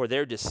 for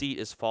their deceit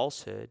is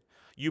falsehood.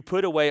 You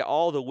put away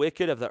all the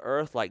wicked of the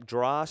earth like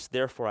dross,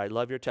 therefore I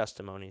love your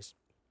testimonies.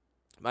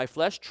 My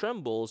flesh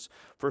trembles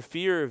for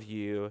fear of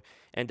you,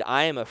 and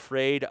I am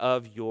afraid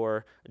of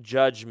your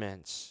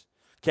judgments.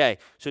 Okay,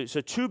 so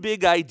two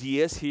big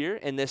ideas here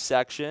in this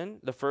section.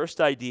 The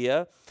first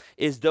idea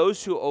is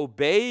those who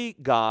obey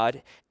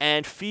God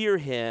and fear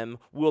him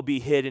will be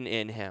hidden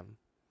in him.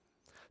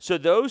 So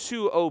those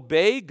who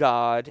obey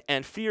God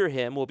and fear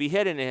him will be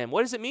hidden in him.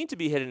 What does it mean to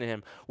be hidden in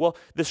him? Well,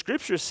 the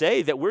scriptures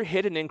say that we're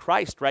hidden in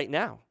Christ right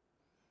now.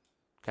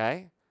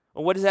 Okay?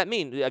 Well, what does that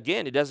mean?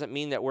 Again, it doesn't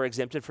mean that we're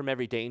exempted from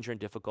every danger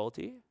and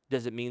difficulty.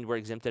 Does it mean we're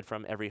exempted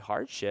from every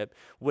hardship?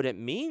 What it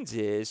means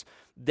is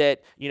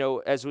that,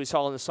 as we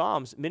saw in the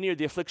Psalms, many are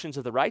the afflictions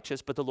of the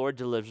righteous, but the Lord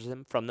delivers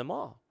them from them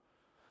all.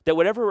 That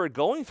whatever we're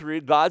going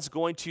through, God's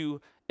going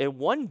to, in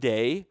one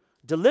day,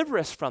 deliver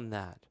us from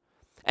that.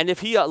 And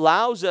if he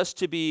allows us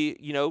to be,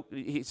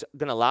 he's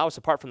going to allow us,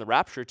 apart from the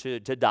rapture, to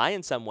die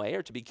in some way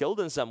or to be killed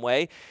in some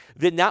way,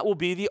 then that will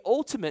be the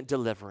ultimate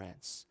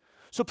deliverance.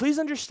 So please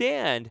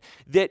understand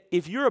that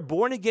if you're a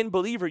born-again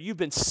believer, you've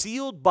been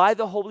sealed by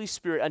the Holy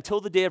Spirit until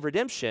the day of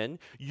redemption,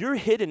 you're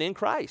hidden in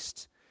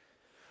Christ.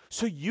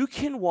 So you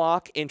can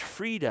walk in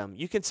freedom.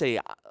 You can say,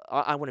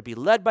 I want to be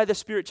led by the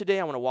Spirit today.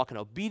 I want to walk in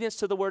obedience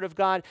to the Word of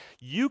God.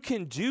 You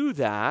can do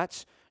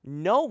that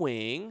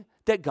knowing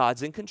that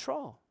God's in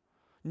control.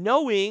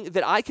 Knowing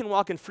that I can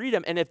walk in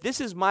freedom. And if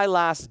this is my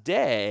last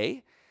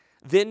day,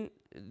 then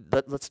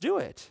let's do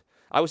it.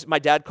 My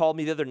dad called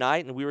me the other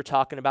night, and we were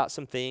talking about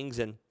some things,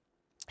 and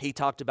he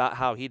talked about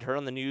how he'd heard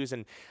on the news,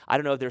 and I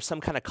don't know if there's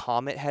some kind of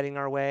comet heading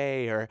our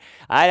way, or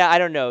I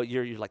don't know.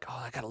 You're like,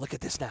 I got to look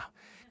at this now.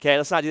 Okay,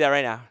 let's not do that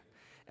right now.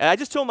 And I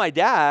just told my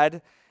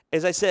dad,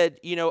 as I said,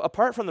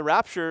 apart from the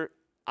rapture,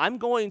 I'm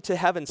going to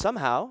heaven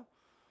somehow.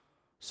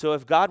 So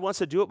if God wants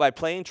to do it by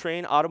plane,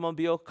 train,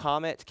 automobile,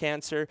 comet,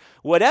 cancer,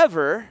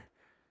 whatever,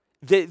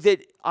 that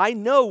I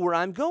know where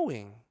I'm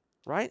going,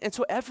 right? And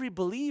so every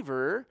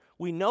believer,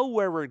 we know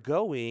where we're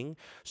going,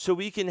 so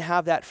we can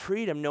have that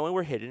freedom knowing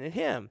we're hidden in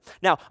him.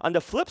 Now, on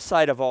the flip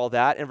side of all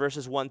that, in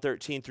verses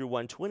 113 through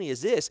 120,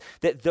 is this,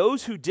 that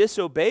those who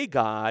disobey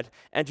God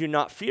and do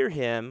not fear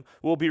him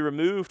will be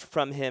removed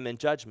from him in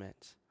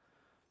judgment.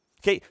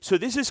 Okay, so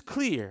this is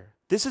clear.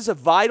 This is a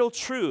vital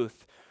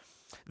truth,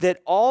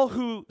 that all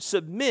who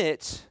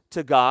submit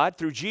to God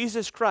through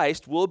Jesus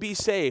Christ will be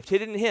saved,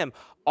 hidden in him.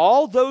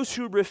 All those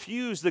who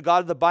refuse the God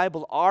of the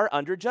Bible are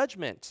under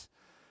judgment.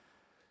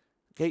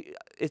 Okay,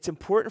 it's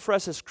important for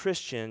us as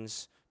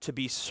Christians to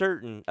be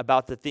certain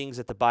about the things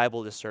that the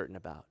Bible is certain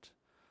about.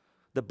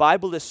 The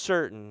Bible is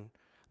certain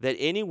that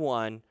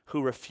anyone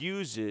who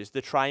refuses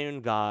the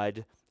triune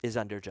God is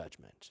under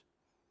judgment.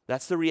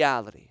 That's the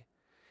reality.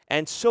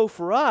 And so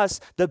for us,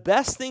 the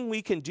best thing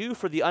we can do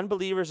for the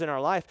unbelievers in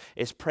our life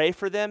is pray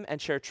for them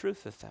and share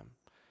truth with them.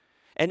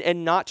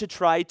 And not to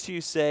try to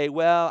say,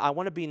 well, I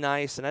want to be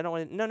nice and I don't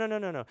want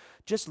to. No.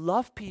 Just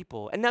love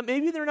people. And now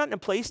maybe they're not in a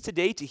place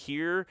today to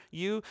hear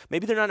you.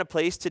 Maybe they're not in a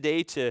place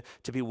today to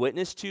be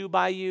witnessed to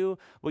by you.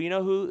 Well, you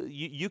know who?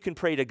 You can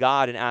pray to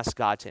God and ask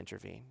God to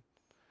intervene.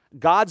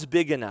 God's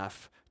big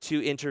enough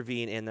to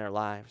intervene in their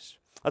lives.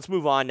 Let's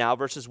move on now,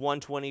 verses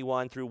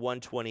 121 through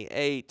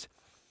 128.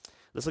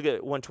 Let's look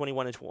at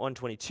 121 and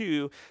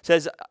 122. It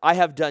says, I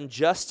have done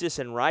justice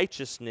and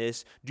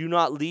righteousness. Do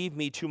not leave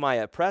me to my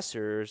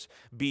oppressors.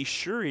 Be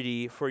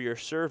surety for your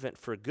servant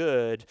for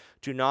good.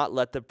 Do not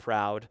let the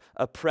proud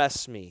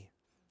oppress me.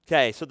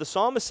 Okay, so the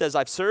psalmist says,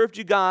 I've served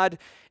you, God,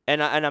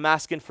 and I'm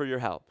asking for your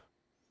help.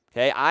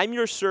 Okay, I'm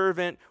your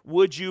servant.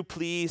 Would you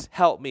please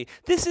help me?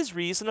 This is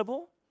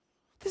reasonable.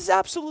 This is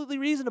absolutely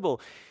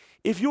reasonable.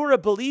 If you're a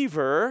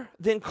believer,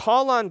 then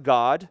call on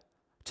God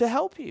to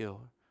help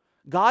you.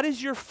 God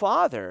is your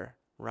father,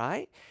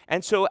 right?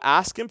 And so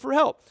ask him for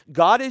help.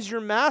 God is your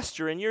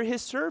master and you're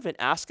his servant.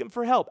 Ask him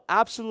for help.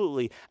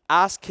 Absolutely.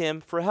 Ask him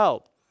for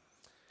help.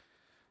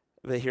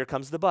 But here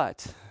comes the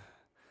but.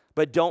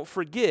 But don't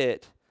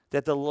forget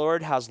that the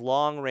Lord has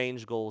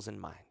long-range goals in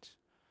mind.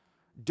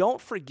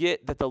 Don't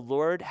forget that the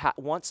Lord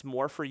wants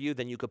more for you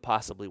than you could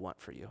possibly want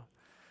for you.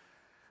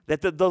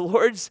 That the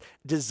Lord's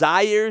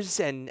desires,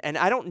 and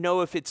I don't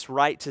know if it's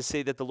right to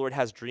say that the Lord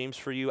has dreams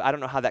for you. I don't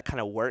know how that kind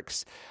of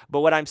works.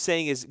 But what I'm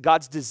saying is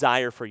God's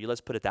desire for you,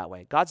 let's put it that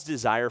way. God's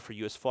desire for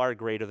you is far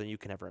greater than you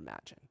can ever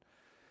imagine.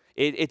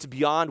 It's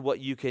beyond what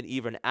you can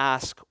even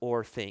ask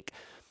or think.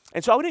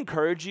 And so I would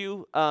encourage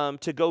you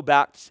to go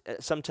back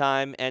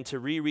sometime and to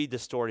reread the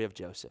story of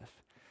Joseph.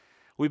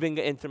 We've been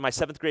in through my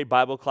 7th grade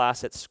Bible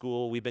class at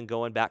school. We've been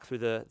going back through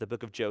the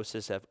book of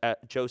Joseph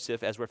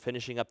as we're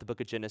finishing up the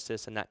book of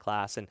Genesis in that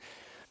class. And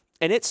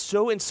it's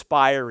so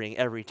inspiring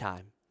every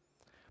time.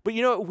 But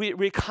you know,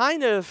 we're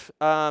kind of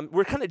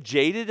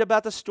jaded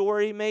about the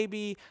story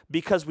maybe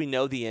because we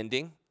know the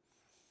ending.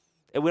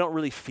 And we don't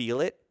really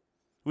feel it.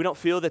 We don't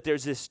feel that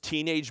there's this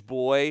teenage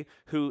boy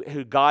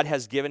who God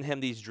has given him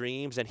these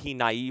dreams and he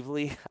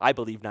naively, I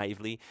believe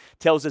naively,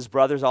 tells his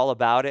brothers all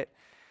about it.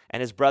 And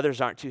his brothers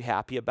aren't too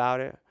happy about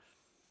it.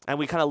 And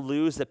we kind of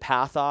lose the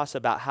pathos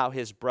about how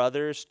his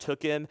brothers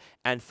took him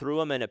and threw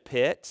him in a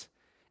pit,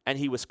 and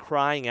he was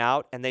crying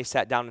out, and they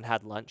sat down and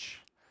had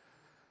lunch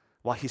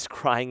while he's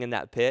crying in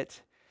that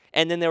pit.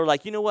 And then they were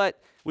like, you know what?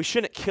 We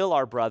shouldn't kill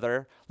our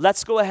brother.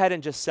 Let's go ahead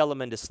and just sell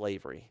him into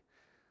slavery.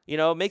 You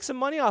know, make some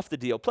money off the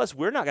deal. Plus,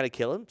 we're not going to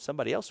kill him.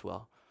 Somebody else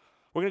will.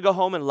 We're going to go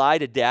home and lie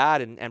to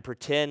dad and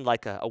pretend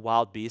like a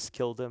wild beast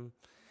killed him.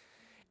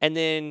 And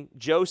then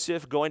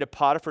Joseph going to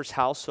Potiphar's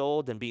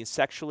household and being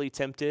sexually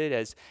tempted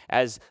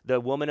as the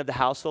woman of the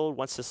household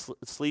wants to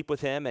sleep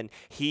with him, and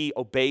he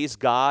obeys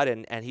God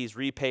and he's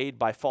repaid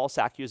by false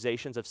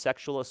accusations of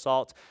sexual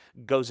assault,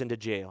 goes into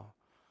jail.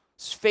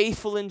 He's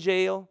faithful in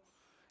jail.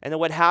 And then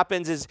what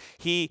happens is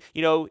he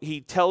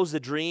tells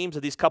the dreams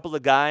of these couple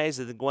of guys,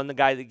 and the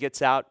guy that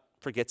gets out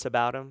forgets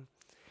about him.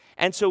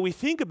 And so we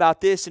think about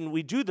this and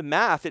we do the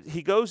math.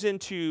 He goes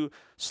into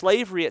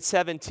slavery at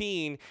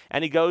 17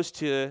 and he goes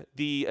to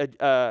the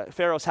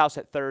Pharaoh's house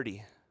at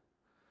 30.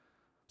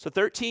 So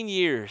 13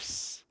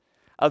 years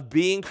of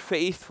being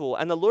faithful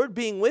and the Lord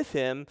being with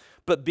him,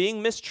 but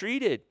being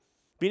mistreated,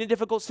 being in a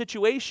difficult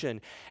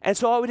situation. And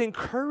so I would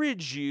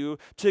encourage you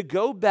to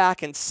go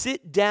back and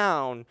sit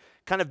down,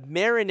 kind of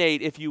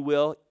marinate, if you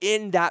will,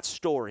 in that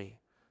story.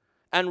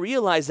 And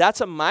realize that's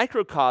a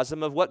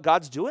microcosm of what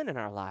God's doing in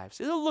our lives.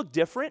 It'll look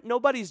different.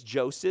 Nobody's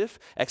Joseph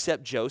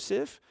except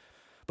Joseph.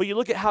 But you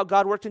look at how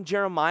God worked in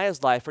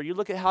Jeremiah's life, or you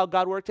look at how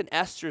God worked in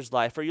Esther's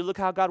life, or you look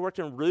how God worked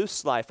in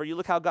Ruth's life, or you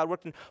look how God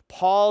worked in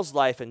Paul's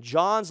life and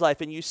John's life,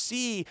 and you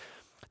see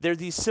there are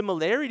these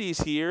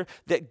similarities here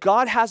that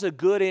God has a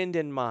good end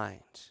in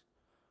mind.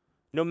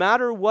 No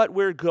matter what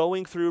we're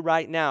going through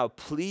right now,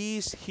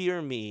 please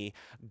hear me.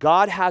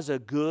 God has a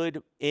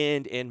good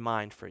end in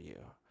mind for you.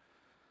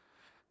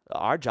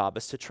 Our job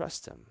is to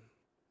trust him.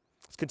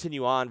 Let's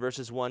continue on,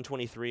 verses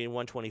 123 and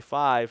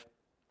 125.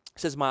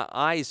 It says, my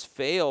eyes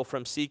fail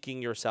from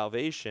seeking your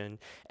salvation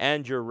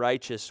and your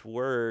righteous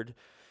word.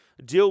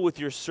 Deal with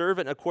your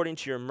servant according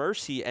to your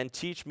mercy and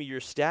teach me your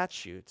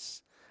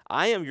statutes.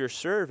 I am your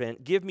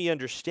servant. Give me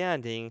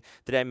understanding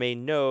that I may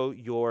know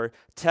your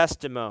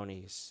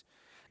testimonies.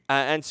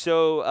 And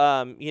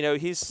so,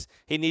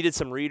 he needed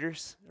some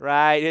readers,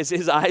 right?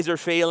 His eyes are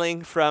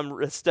failing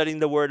from studying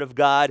the word of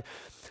God.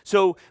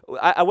 So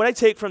what I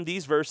take from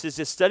these verses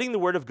is studying the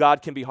Word of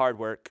God can be hard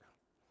work,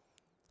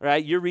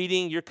 right?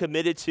 You're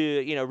committed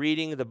to,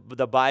 reading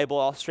the Bible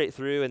all straight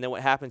through, and then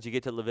what happens? You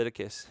get to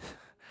Leviticus.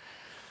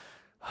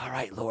 All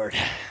right, Lord.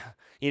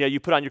 You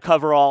put on your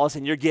coveralls,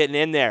 and you're getting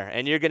in there,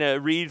 and you're going to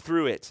read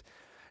through it.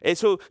 And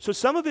so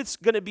some of it's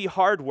going to be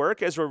hard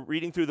work as we're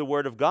reading through the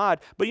Word of God,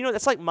 but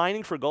that's like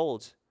mining for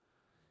gold.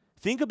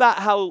 Think about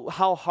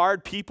how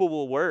hard people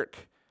will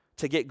work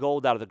to get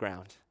gold out of the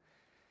ground.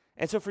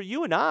 And so for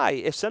you and I,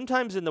 if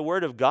sometimes in the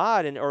Word of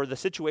God or the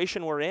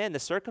situation we're in, the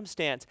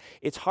circumstance,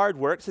 it's hard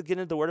work to get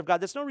into the Word of God,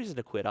 there's no reason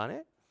to quit on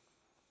it.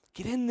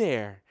 Get in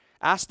there.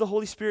 Ask the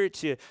Holy Spirit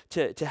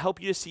to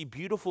help you to see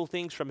beautiful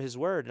things from His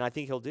Word, and I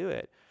think He'll do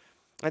it.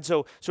 And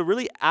so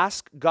really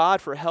ask God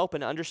for help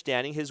in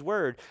understanding His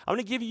Word. I'm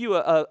going to give you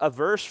a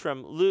verse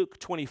from Luke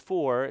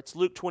 24. It's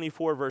Luke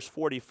 24, verse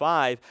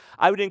 45.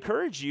 I would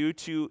encourage you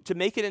to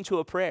make it into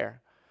a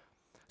prayer.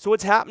 So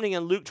what's happening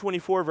in Luke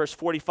 24, verse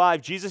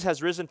 45, Jesus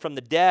has risen from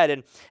the dead,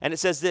 and it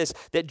says this,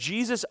 that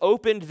Jesus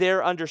opened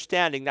their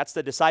understanding, that's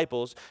the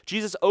disciples,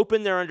 Jesus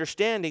opened their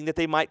understanding that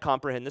they might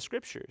comprehend the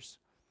Scriptures.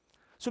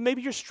 So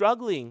maybe you're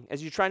struggling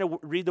as you're trying to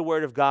read the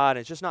Word of God, and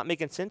it's just not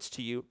making sense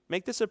to you.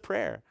 Make this a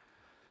prayer.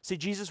 Say,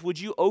 Jesus, would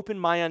you open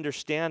my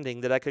understanding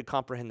that I could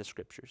comprehend the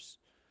Scriptures?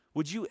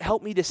 Would you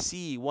help me to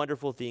see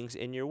wonderful things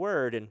in your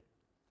Word? And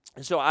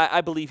so I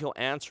believe He'll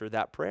answer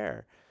that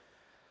prayer.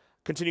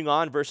 Continuing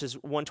on, verses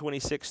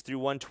 126 through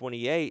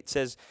 128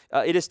 says,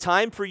 it is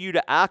time for you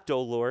to act, O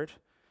Lord,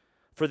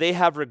 for they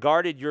have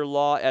regarded your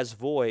law as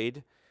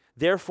void.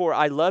 Therefore,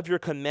 I love your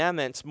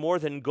commandments more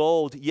than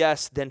gold,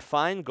 yes, than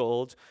fine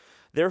gold.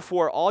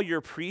 Therefore, all your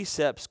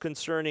precepts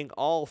concerning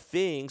all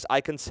things I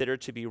consider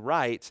to be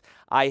right.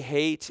 I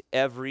hate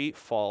every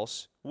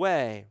false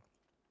way.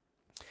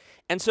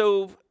 And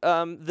so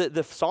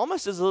the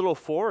psalmist is a little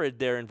forward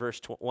there in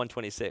verse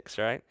 126,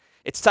 right?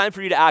 It's time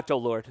for you to act, O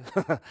Lord.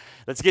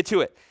 Let's get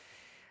to it.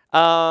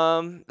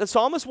 The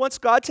psalmist wants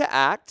God to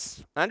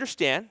act. I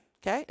understand,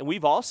 okay? And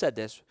we've all said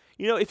this.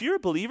 If you're a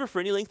believer for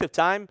any length of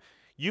time,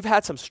 you've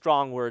had some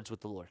strong words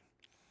with the Lord,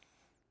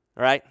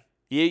 all right?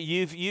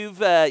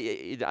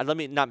 Let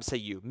me not say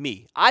you,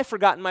 me. I've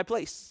forgotten my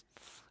place,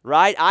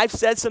 right? I've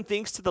said some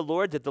things to the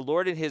Lord that the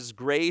Lord in His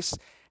grace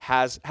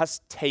has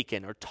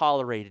taken or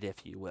tolerated,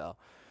 if you will.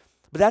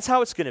 But that's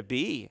how it's going to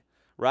be,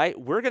 right?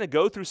 We're going to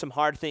go through some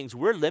hard things.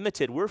 We're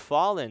limited. We're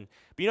fallen.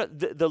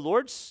 But the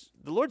Lord's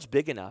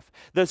big enough.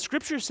 The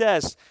Scripture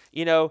says,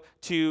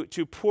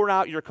 to pour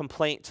out your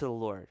complaint to the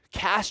Lord.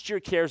 Cast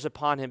your cares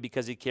upon Him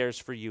because He cares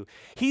for you.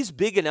 He's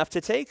big enough to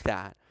take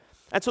that.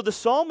 And so the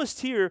psalmist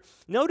here,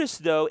 notice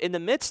though, in the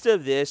midst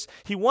of this,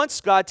 he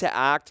wants God to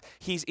act.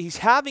 He's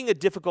having a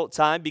difficult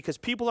time because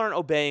people aren't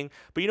obeying.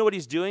 But you know what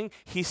he's doing?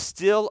 He's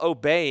still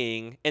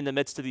obeying in the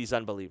midst of these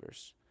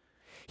unbelievers.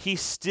 He's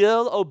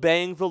still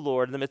obeying the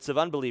Lord in the midst of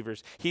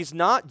unbelievers. He's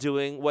not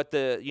doing what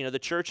the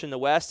church in the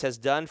West has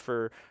done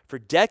for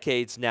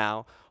decades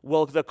now.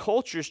 Well, the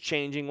culture's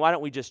changing. Why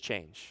don't we just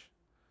change?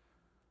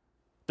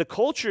 The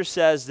culture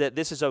says that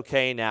this is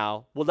okay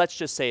now. Well, let's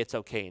just say it's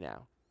okay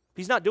now.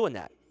 He's not doing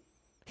that.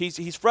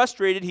 He's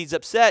frustrated, he's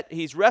upset,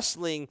 he's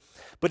wrestling,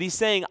 but he's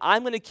saying,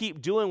 I'm going to keep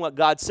doing what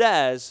God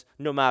says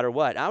no matter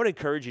what. I would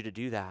encourage you to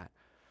do that.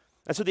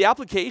 And so the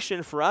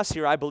application for us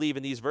here, I believe,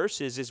 in these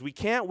verses is we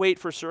can't wait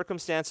for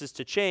circumstances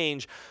to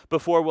change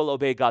before we'll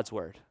obey God's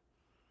word.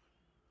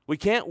 We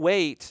can't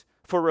wait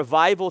for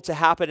revival to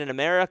happen in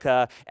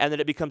America and that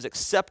it becomes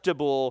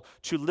acceptable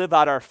to live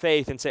out our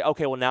faith and say,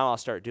 okay, well, now I'll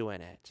start doing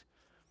it.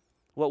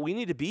 What we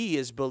need to be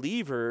is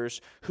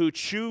believers who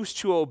choose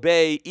to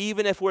obey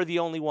even if we're the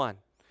only one.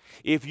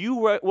 If you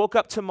woke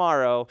up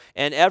tomorrow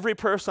and every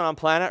person on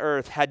planet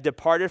Earth had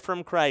departed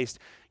from Christ,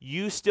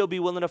 you still be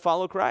willing to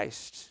follow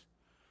Christ.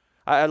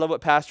 I love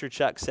what Pastor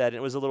Chuck said, and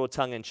it was a little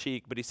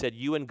tongue-in-cheek, but he said,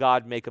 you and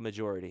God make a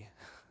majority.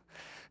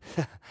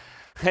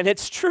 And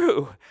it's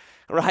true,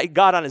 right?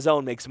 God on his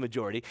own makes a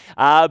majority.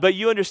 But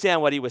you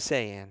understand what he was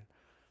saying.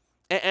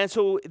 And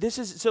so this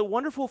is so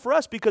wonderful for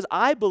us because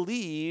I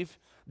believe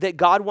that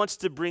God wants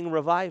to bring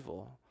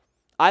revival.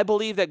 I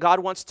believe that God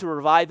wants to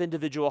revive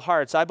individual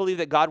hearts. I believe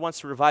that God wants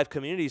to revive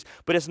communities,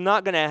 but it's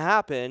not going to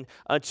happen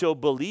until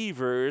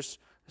believers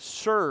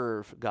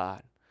serve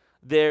God.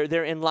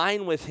 They're in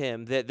line with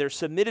Him, that they're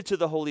submitted to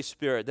the Holy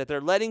Spirit, that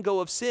they're letting go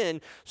of sin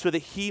so that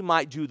He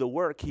might do the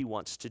work He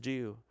wants to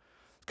do.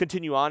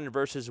 Continue on in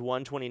verses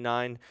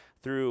 129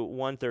 through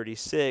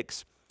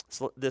 136,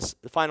 this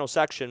final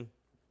section.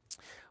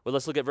 Well,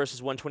 let's look at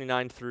verses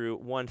 129 through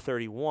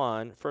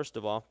 131. First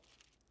of all,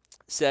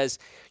 says,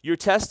 your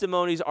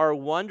testimonies are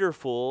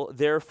wonderful,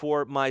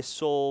 therefore my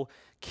soul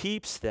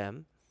keeps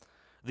them.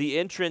 The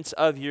entrance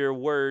of your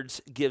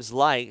words gives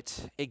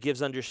light, it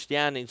gives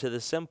understanding to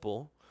the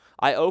simple.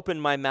 I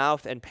opened my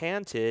mouth and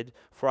panted,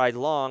 for I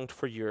longed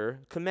for your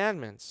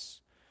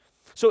commandments.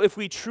 So if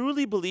we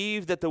truly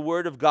believe that the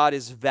word of God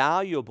is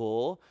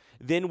valuable,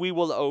 then we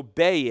will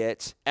obey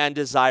it and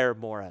desire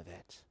more of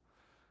it.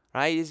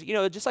 Right? It's,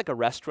 just like a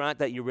restaurant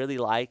that you really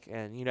like,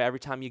 and every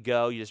time you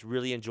go, you just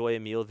really enjoy a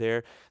meal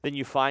there. Then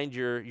you find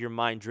your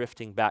mind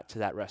drifting back to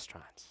that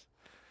restaurant.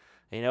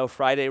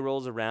 Friday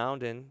rolls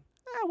around, and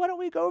why don't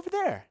we go over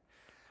there?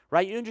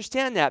 Right? You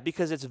understand that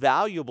because it's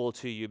valuable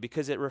to you,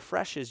 because it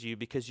refreshes you,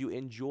 because you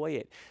enjoy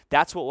it.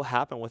 That's what will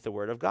happen with the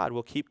Word of God.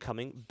 We'll keep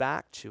coming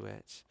back to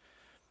it.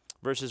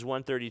 Verses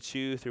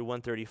 132 through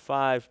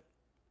 135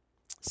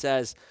 It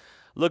says,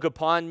 "Look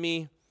upon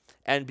me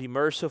and be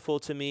merciful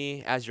to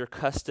me, as your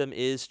custom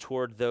is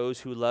toward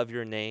those who love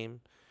your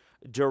name.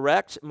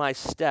 Direct my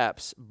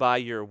steps by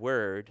your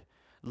word.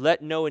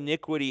 Let no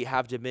iniquity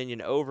have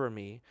dominion over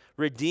me.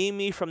 Redeem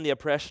me from the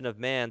oppression of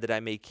man, that I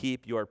may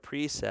keep your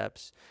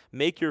precepts.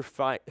 Make your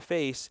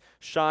face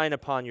shine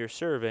upon your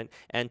servant,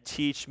 and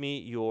teach me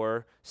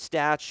your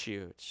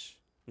statutes."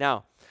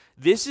 Now,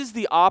 this is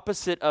the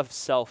opposite of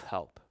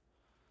self-help.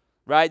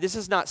 Right? This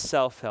is not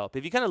self-help.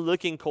 If you kind of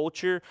look in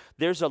culture,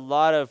 there's a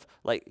lot of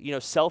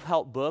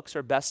self-help books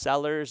or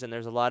bestsellers, and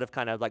there's a lot of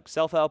kind of like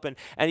self-help. And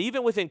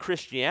even within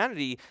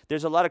Christianity,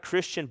 there's a lot of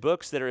Christian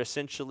books that are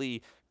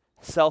essentially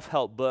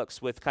self-help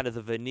books with kind of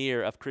the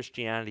veneer of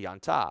Christianity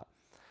on top.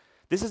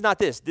 This is not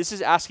this. This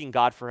is asking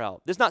God for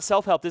help. This is not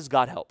self-help. This is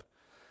God help.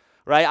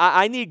 Right?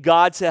 I need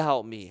God to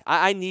help me.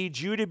 I need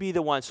you to be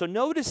the one. So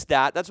notice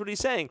that. That's what he's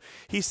saying.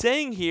 He's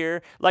saying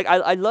here, like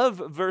I love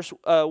verse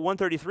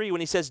 133 when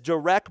he says,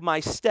 "Direct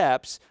my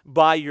steps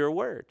by your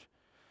word."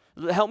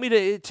 Help me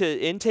to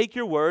intake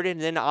your word,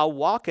 and then I'll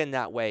walk in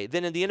that way.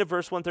 Then in the end of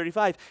verse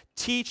 135,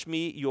 "Teach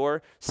me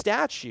your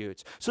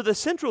statutes." So the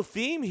central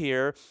theme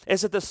here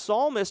is that the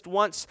psalmist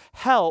wants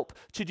help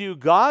to do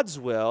God's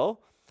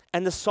will,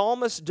 and the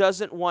psalmist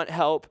doesn't want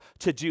help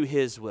to do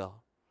his will.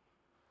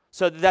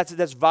 So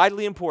that's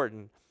vitally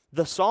important.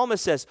 The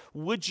psalmist says,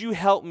 "Would you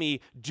help me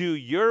do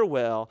your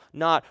will?"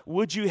 Not,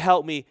 "Would you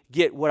help me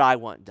get what I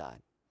want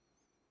done?"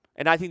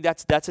 And I think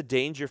that's a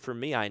danger for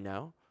me, I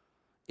know,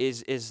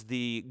 is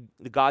the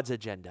God's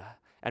agenda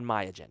and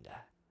my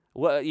agenda.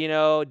 Well,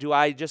 do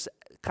I just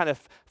kind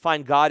of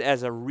find God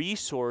as a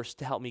resource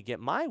to help me get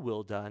my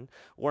will done,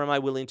 or am I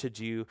willing to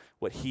do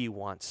what he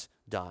wants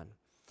done?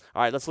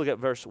 All right, let's look at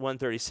verse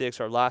 136,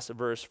 our last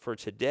verse for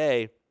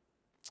today.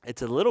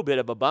 It's a little bit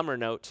of a bummer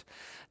note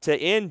to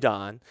end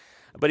on,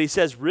 but he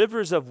says,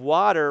 "Rivers of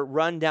water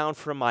run down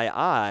from my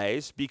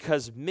eyes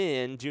because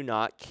men do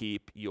not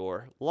keep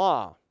your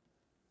law."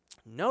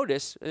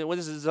 Notice, and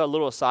this is a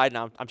little aside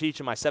now, I'm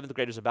teaching my 7th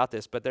graders about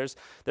this, but there's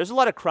a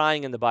lot of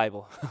crying in the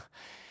Bible.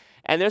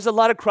 And there's a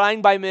lot of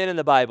crying by men in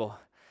the Bible.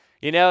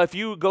 If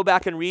you go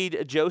back and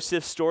read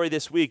Joseph's story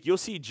this week, you'll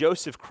see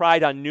Joseph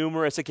cried on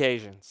numerous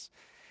occasions.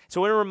 So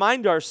we want to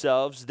remind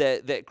ourselves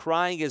that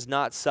crying is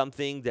not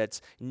something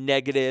that's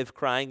negative.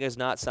 Crying is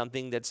not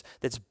something that's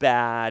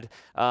bad.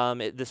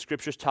 The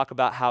scriptures talk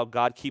about how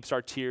God keeps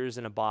our tears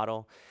in a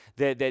bottle,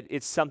 that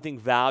it's something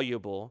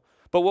valuable.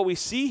 But what we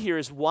see here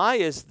is, why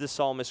is the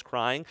psalmist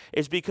crying?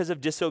 Is because of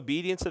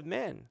disobedience of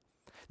men.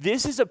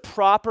 This is a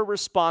proper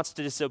response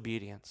to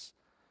disobedience.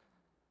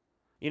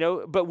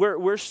 But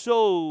we're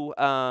so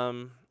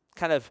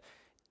kind of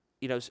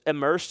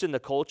immersed in the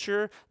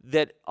culture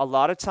that a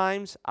lot of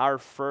times our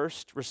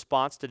first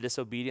response to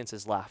disobedience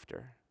is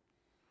laughter.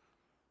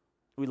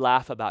 We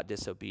laugh about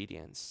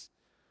disobedience.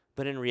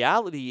 But in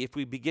reality, if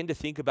we begin to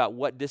think about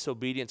what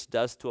disobedience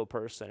does to a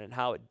person and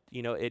how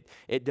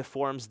it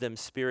deforms them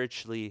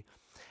spiritually,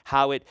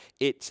 how it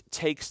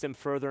takes them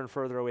further and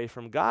further away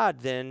from God,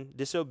 then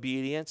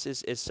disobedience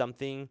is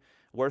something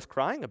worth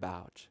crying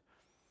about.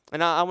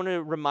 And I want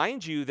to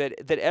remind you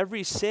that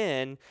every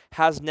sin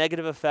has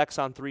negative effects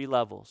on 3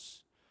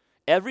 levels.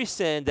 Every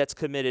sin that's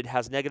committed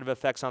has negative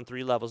effects on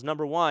 3 levels.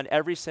 Number 1,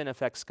 every sin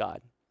affects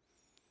God.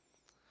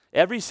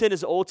 Every sin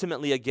is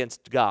ultimately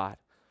against God.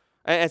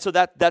 And so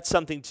that's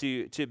something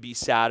to be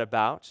sad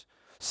about.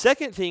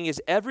 Second thing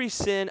is, every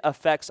sin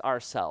affects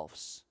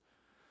ourselves.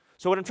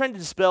 So what I'm trying to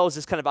dispel is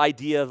this kind of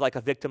idea of like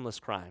a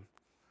victimless crime.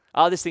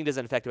 Oh, this thing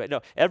doesn't affect it.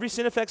 No, every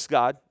sin affects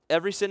God,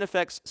 every sin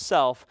affects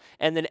self,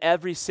 and then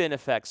every sin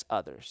affects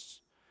others.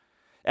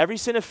 Every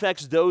sin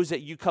affects those that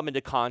you come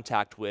into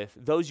contact with,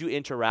 those you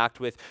interact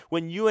with.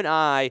 When you and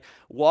I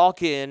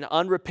walk in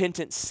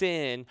unrepentant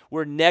sin,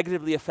 we're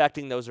negatively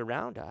affecting those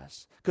around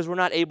us because we're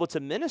not able to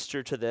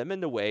minister to them in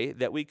the way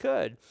that we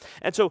could.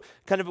 And so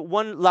kind of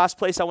one last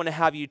place I want to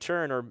have you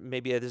turn, or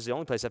maybe this is the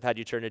only place I've had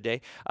you turn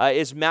today,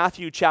 is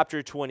Matthew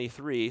chapter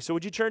 23. So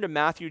would you turn to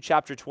Matthew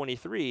chapter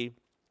 23?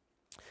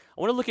 I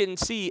want to look at and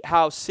see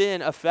how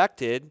sin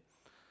affected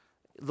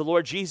the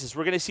Lord Jesus.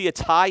 We're going to see a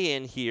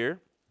tie-in here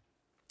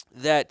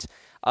that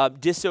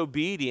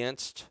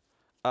disobedience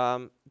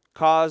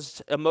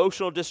caused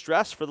emotional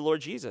distress for the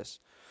Lord Jesus.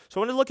 So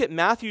I want to look at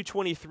Matthew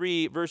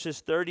 23,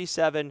 verses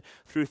 37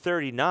 through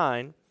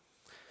 39.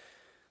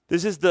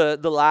 This is the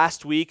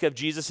last week of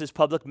Jesus'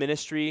 public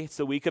ministry. It's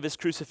the week of his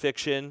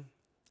crucifixion.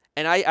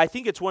 And I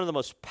think it's one of the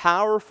most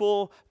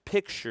powerful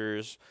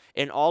pictures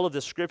in all of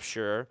the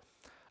scripture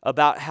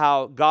about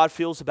how God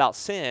feels about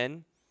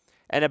sin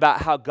and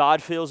about how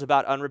God feels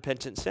about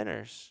unrepentant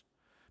sinners.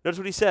 Notice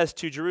what he says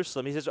to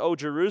Jerusalem. He says, "Oh,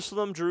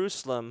 Jerusalem,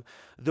 Jerusalem,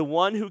 the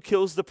one who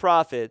kills the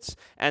prophets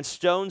and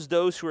stones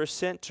those who are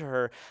sent to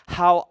her.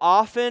 How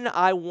often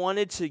I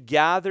wanted to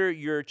gather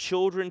your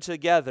children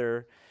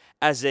together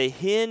as a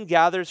hen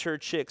gathers her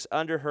chicks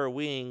under her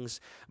wings,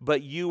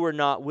 but you were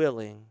not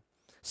willing.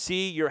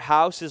 See, your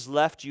house is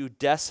left you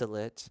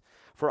desolate.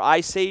 For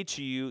I say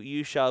to you,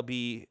 you shall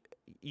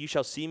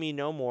see me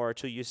no more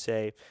till you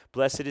say,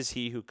 Blessed is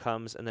he who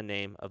comes in the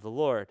name of the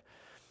Lord."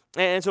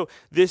 And so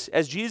this,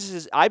 as Jesus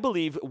is, I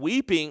believe,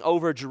 weeping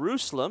over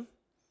Jerusalem,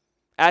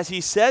 as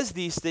he says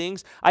these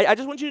things, I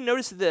just want you to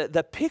notice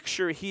the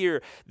picture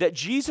here, that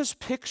Jesus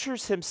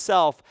pictures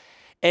himself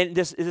and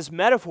this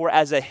metaphor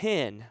as a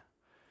hen.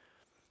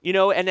 You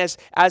know, and as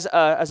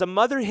a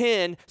mother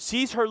hen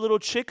sees her little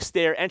chicks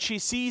there and she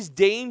sees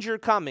danger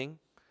coming,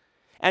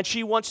 and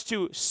she wants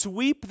to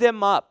sweep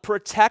them up,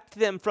 protect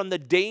them from the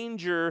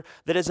danger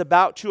that is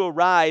about to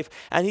arrive.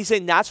 And he's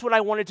saying, that's what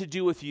I wanted to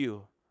do with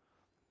you.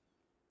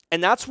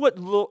 And that's what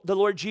the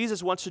Lord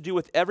Jesus wants to do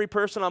with every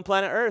person on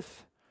planet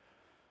Earth.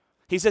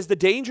 He says, the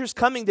danger's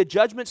coming, the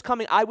judgment's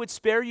coming. I would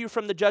spare you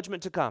from the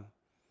judgment to come.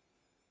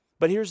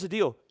 But here's the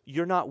deal.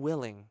 You're not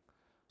willing.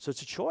 So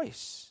it's a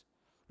choice,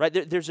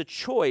 right? There's a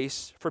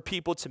choice for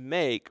people to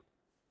make.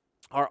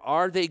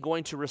 Are they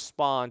going to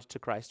respond to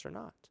Christ or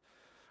not?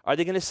 Are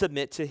they going to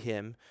submit to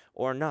him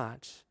or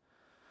not?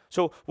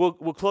 So we'll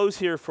close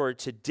here for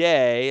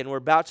today, and we're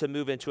about to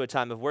move into a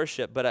time of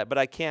worship, but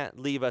I can't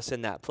leave us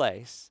in that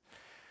place.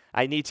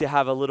 I need to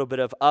have a little bit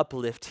of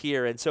uplift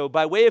here. And so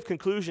by way of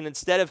conclusion,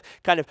 instead of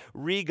kind of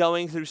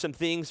re-going through some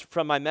things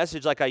from my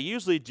message like I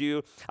usually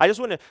do, I just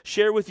want to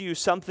share with you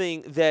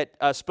something that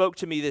spoke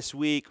to me this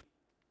week.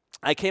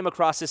 I came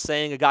across this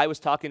saying. A guy was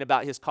talking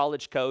about his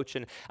college coach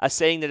and a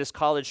saying that his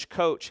college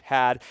coach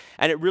had,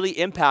 and it really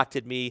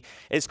impacted me.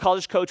 His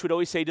college coach would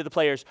always say to the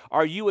players,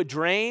 are you a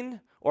drain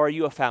or are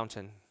you a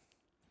fountain?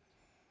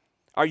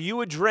 Are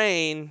you a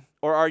drain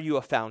or are you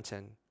a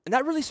fountain? And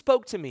that really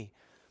spoke to me.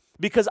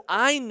 Because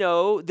I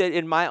know that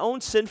in my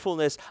own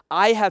sinfulness,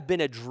 I have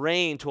been a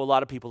drain to a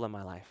lot of people in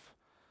my life.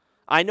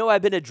 I know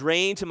I've been a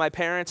drain to my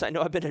parents. I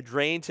know I've been a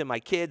drain to my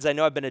kids. I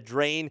know I've been a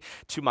drain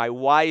to my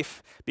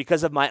wife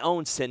because of my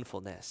own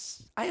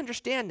sinfulness. I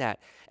understand that.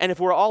 And if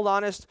we're all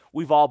honest,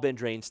 we've all been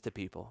drains to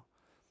people.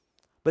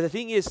 But the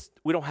thing is,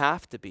 we don't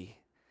have to be.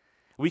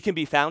 We can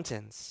be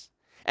fountains.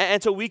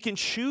 And so we can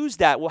choose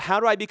that. Well, how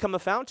do I become a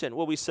fountain?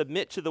 Well, we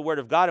submit to the Word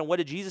of God. And what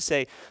did Jesus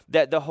say?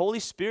 That the Holy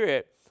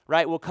Spirit,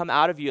 right, will come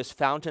out of you as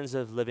fountains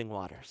of living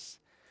waters.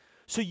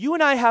 So you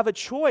and I have a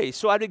choice.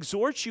 So I'd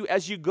exhort you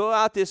as you go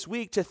out this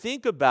week to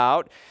think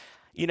about,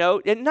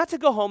 and not to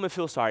go home and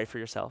feel sorry for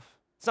yourself.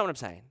 That's not what I'm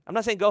saying. I'm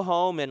not saying go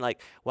home and I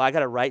got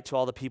to write to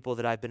all the people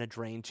that I've been a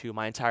drain to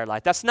my entire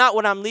life. That's not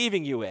what I'm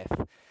leaving you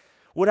with.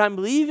 What I'm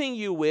leaving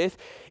you with,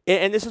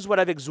 and this is what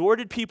I've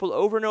exhorted people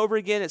over and over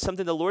again, it's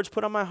something the Lord's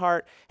put on my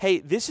heart. Hey,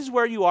 this is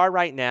where you are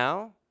right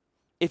now.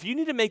 If you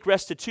need to make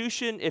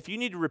restitution, if you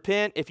need to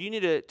repent, if you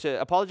need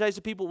to apologize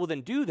to people, well, then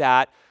do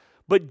that.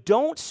 But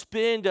don't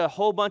spend a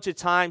whole bunch of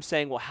time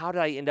saying, well, how did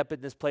I end up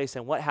in this place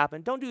and what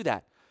happened? Don't do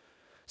that.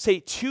 Say,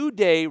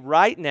 today,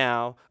 right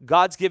now,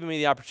 God's given me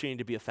the opportunity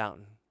to be a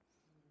fountain.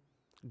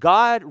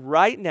 God,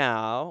 right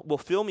now, will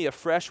fill me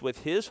afresh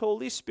with his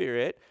Holy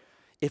Spirit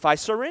if I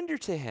surrender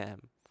to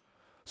him.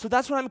 So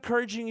that's what I'm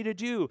encouraging you to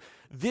do.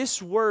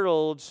 This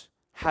world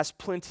has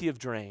plenty of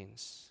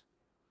drains.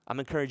 I'm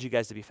encouraging you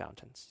guys to be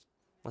fountains.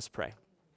 Let's pray.